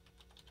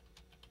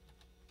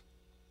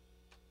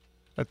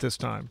 At this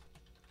time.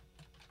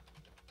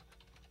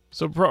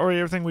 So probably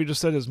everything we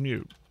just said is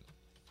mute.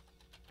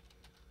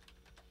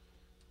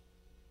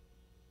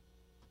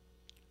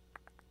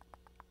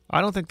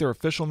 I don't think they're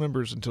official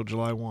members until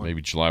July 1.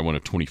 Maybe July 1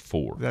 of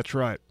 24. That's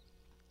right.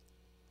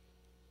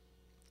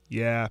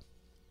 Yeah.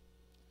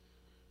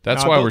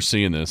 That's why we're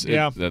seeing this.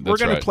 Yeah, that's we're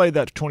going right. to play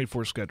that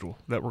 24 schedule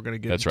that we're going to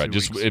get. That's in right. 2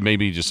 weeks. It may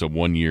be just a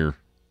 1 year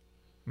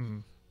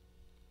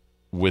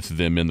with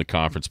them in the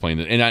conference playing.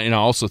 And I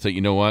also think,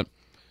 you know what?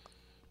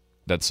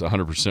 That's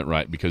 100%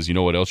 right, because you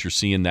know what else you're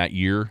seeing that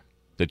year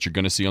that you're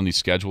going to see on these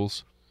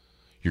schedules?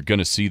 You're going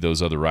to see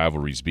those other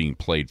rivalries being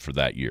played for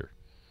that year.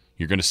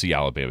 You're going to see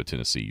Alabama,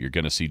 Tennessee. You're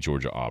going to see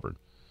Georgia, Auburn.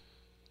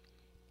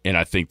 And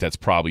I think that's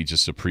probably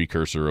just a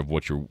precursor of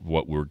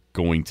what we're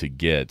going to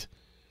get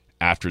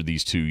after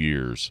these 2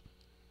 years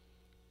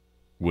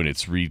when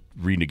it's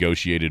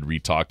renegotiated,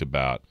 re-talked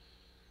about.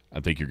 I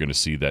think you're going to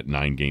see that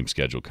 9-game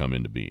schedule come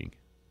into being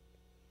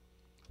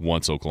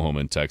once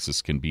Oklahoma and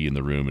Texas can be in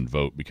the room and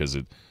vote, because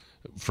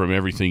from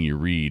everything you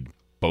read,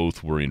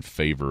 both were in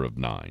favor of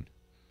 9.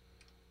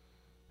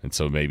 And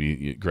so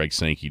maybe Greg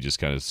Sankey just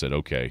kind of said,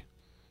 okay,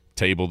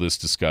 table this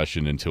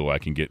discussion until I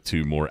can get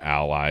 2 more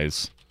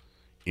allies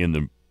in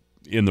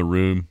the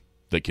room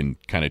that can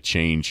kind of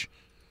change.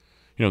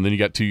 You know, and then you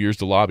got 2 years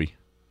to lobby.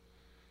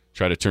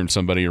 Try to turn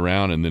somebody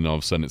around, and then all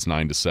of a sudden it's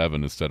 9-7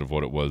 instead of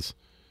what it was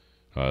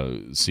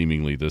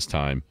seemingly this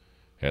time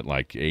at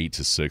like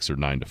 8-6 or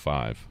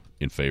 9-5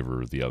 in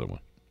favor of the other one.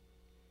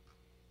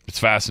 It's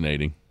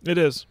fascinating. It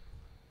is.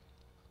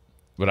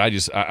 But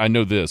I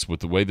know this, with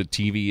the way the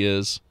TV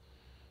is,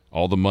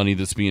 all the money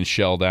that's being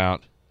shelled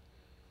out,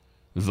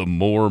 the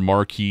more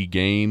marquee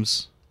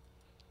games,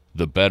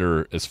 the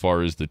better as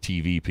far as the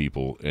TV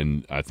people.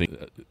 And I think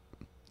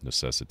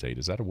necessitate,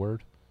 is that a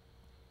word?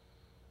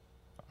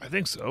 I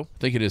think so. I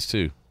think it is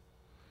too.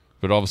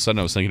 But all of a sudden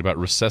I was thinking about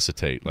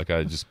resuscitate, like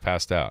I just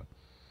passed out.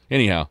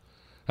 Anyhow,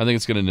 I think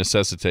it's going to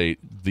necessitate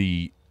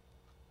the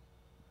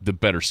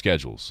better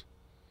schedules.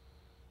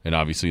 And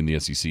obviously in the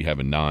SEC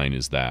having 9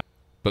 is that.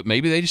 But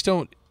maybe they just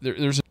don't.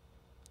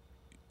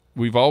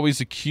 We've always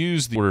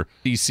accused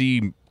the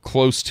SEC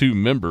close to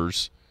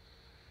members.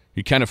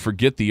 You kind of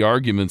forget the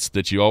arguments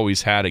that you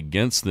always had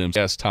against them,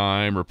 test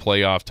time or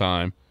playoff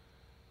time.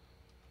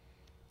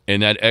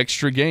 And that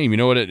extra game, you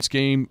know what this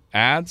game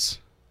adds?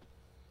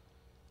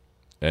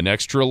 An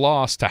extra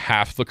loss to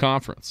half the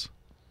conference.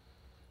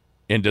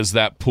 And does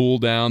that pull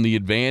down the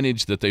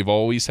advantage that they've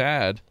always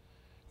had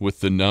with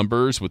the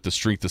numbers, with the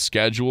strength of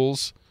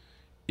schedules,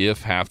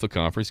 if half the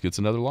conference gets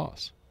another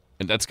loss?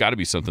 And that's got to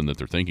be something that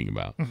they're thinking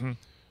about. Mm-hmm.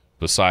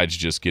 Besides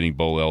just getting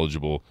bowl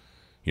eligible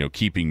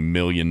keeping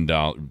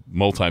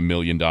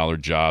multi-million-dollar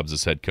jobs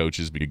as head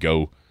coaches, but you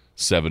go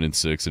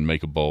 7-6 and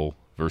make a bowl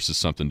versus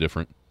something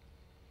different.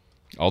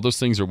 All those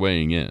things are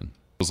weighing in. It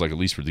feels like, at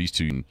least for these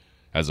two,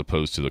 as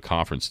opposed to the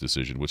conference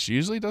decision, which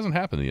usually doesn't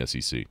happen in the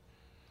SEC.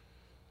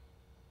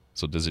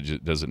 So does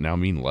it now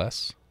mean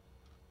less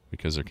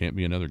because there can't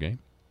be another game?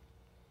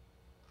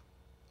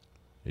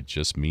 It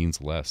just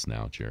means less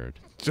now, Jared.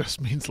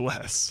 Just means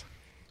less.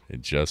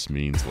 It just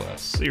means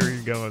less. See where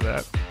you're going with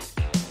that.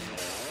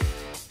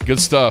 Good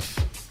stuff.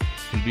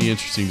 It'd be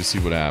interesting to see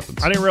what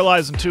happens. I didn't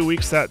realize in 2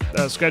 weeks that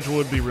schedule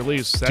would be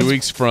released. 2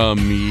 weeks from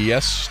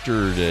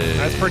yesterday.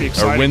 That's pretty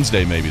exciting. Or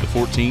Wednesday, maybe, the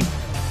 14th.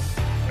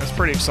 That's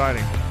pretty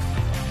exciting.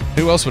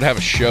 Who else would have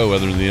a show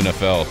other than the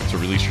NFL to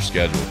release your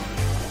schedule?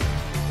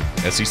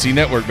 SEC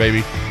Network,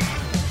 baby.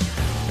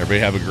 Everybody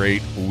have a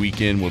great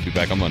weekend. We'll be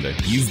back on Monday.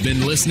 You've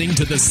been listening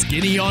to the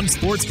Skinny on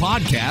Sports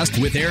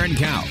podcast with Aaron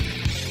Kout.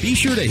 Be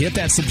sure to hit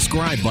that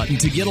subscribe button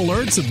to get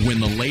alerts of when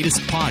the latest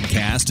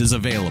podcast is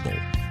available.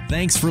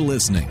 Thanks for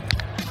listening.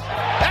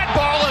 That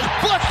ball is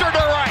blistered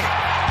around.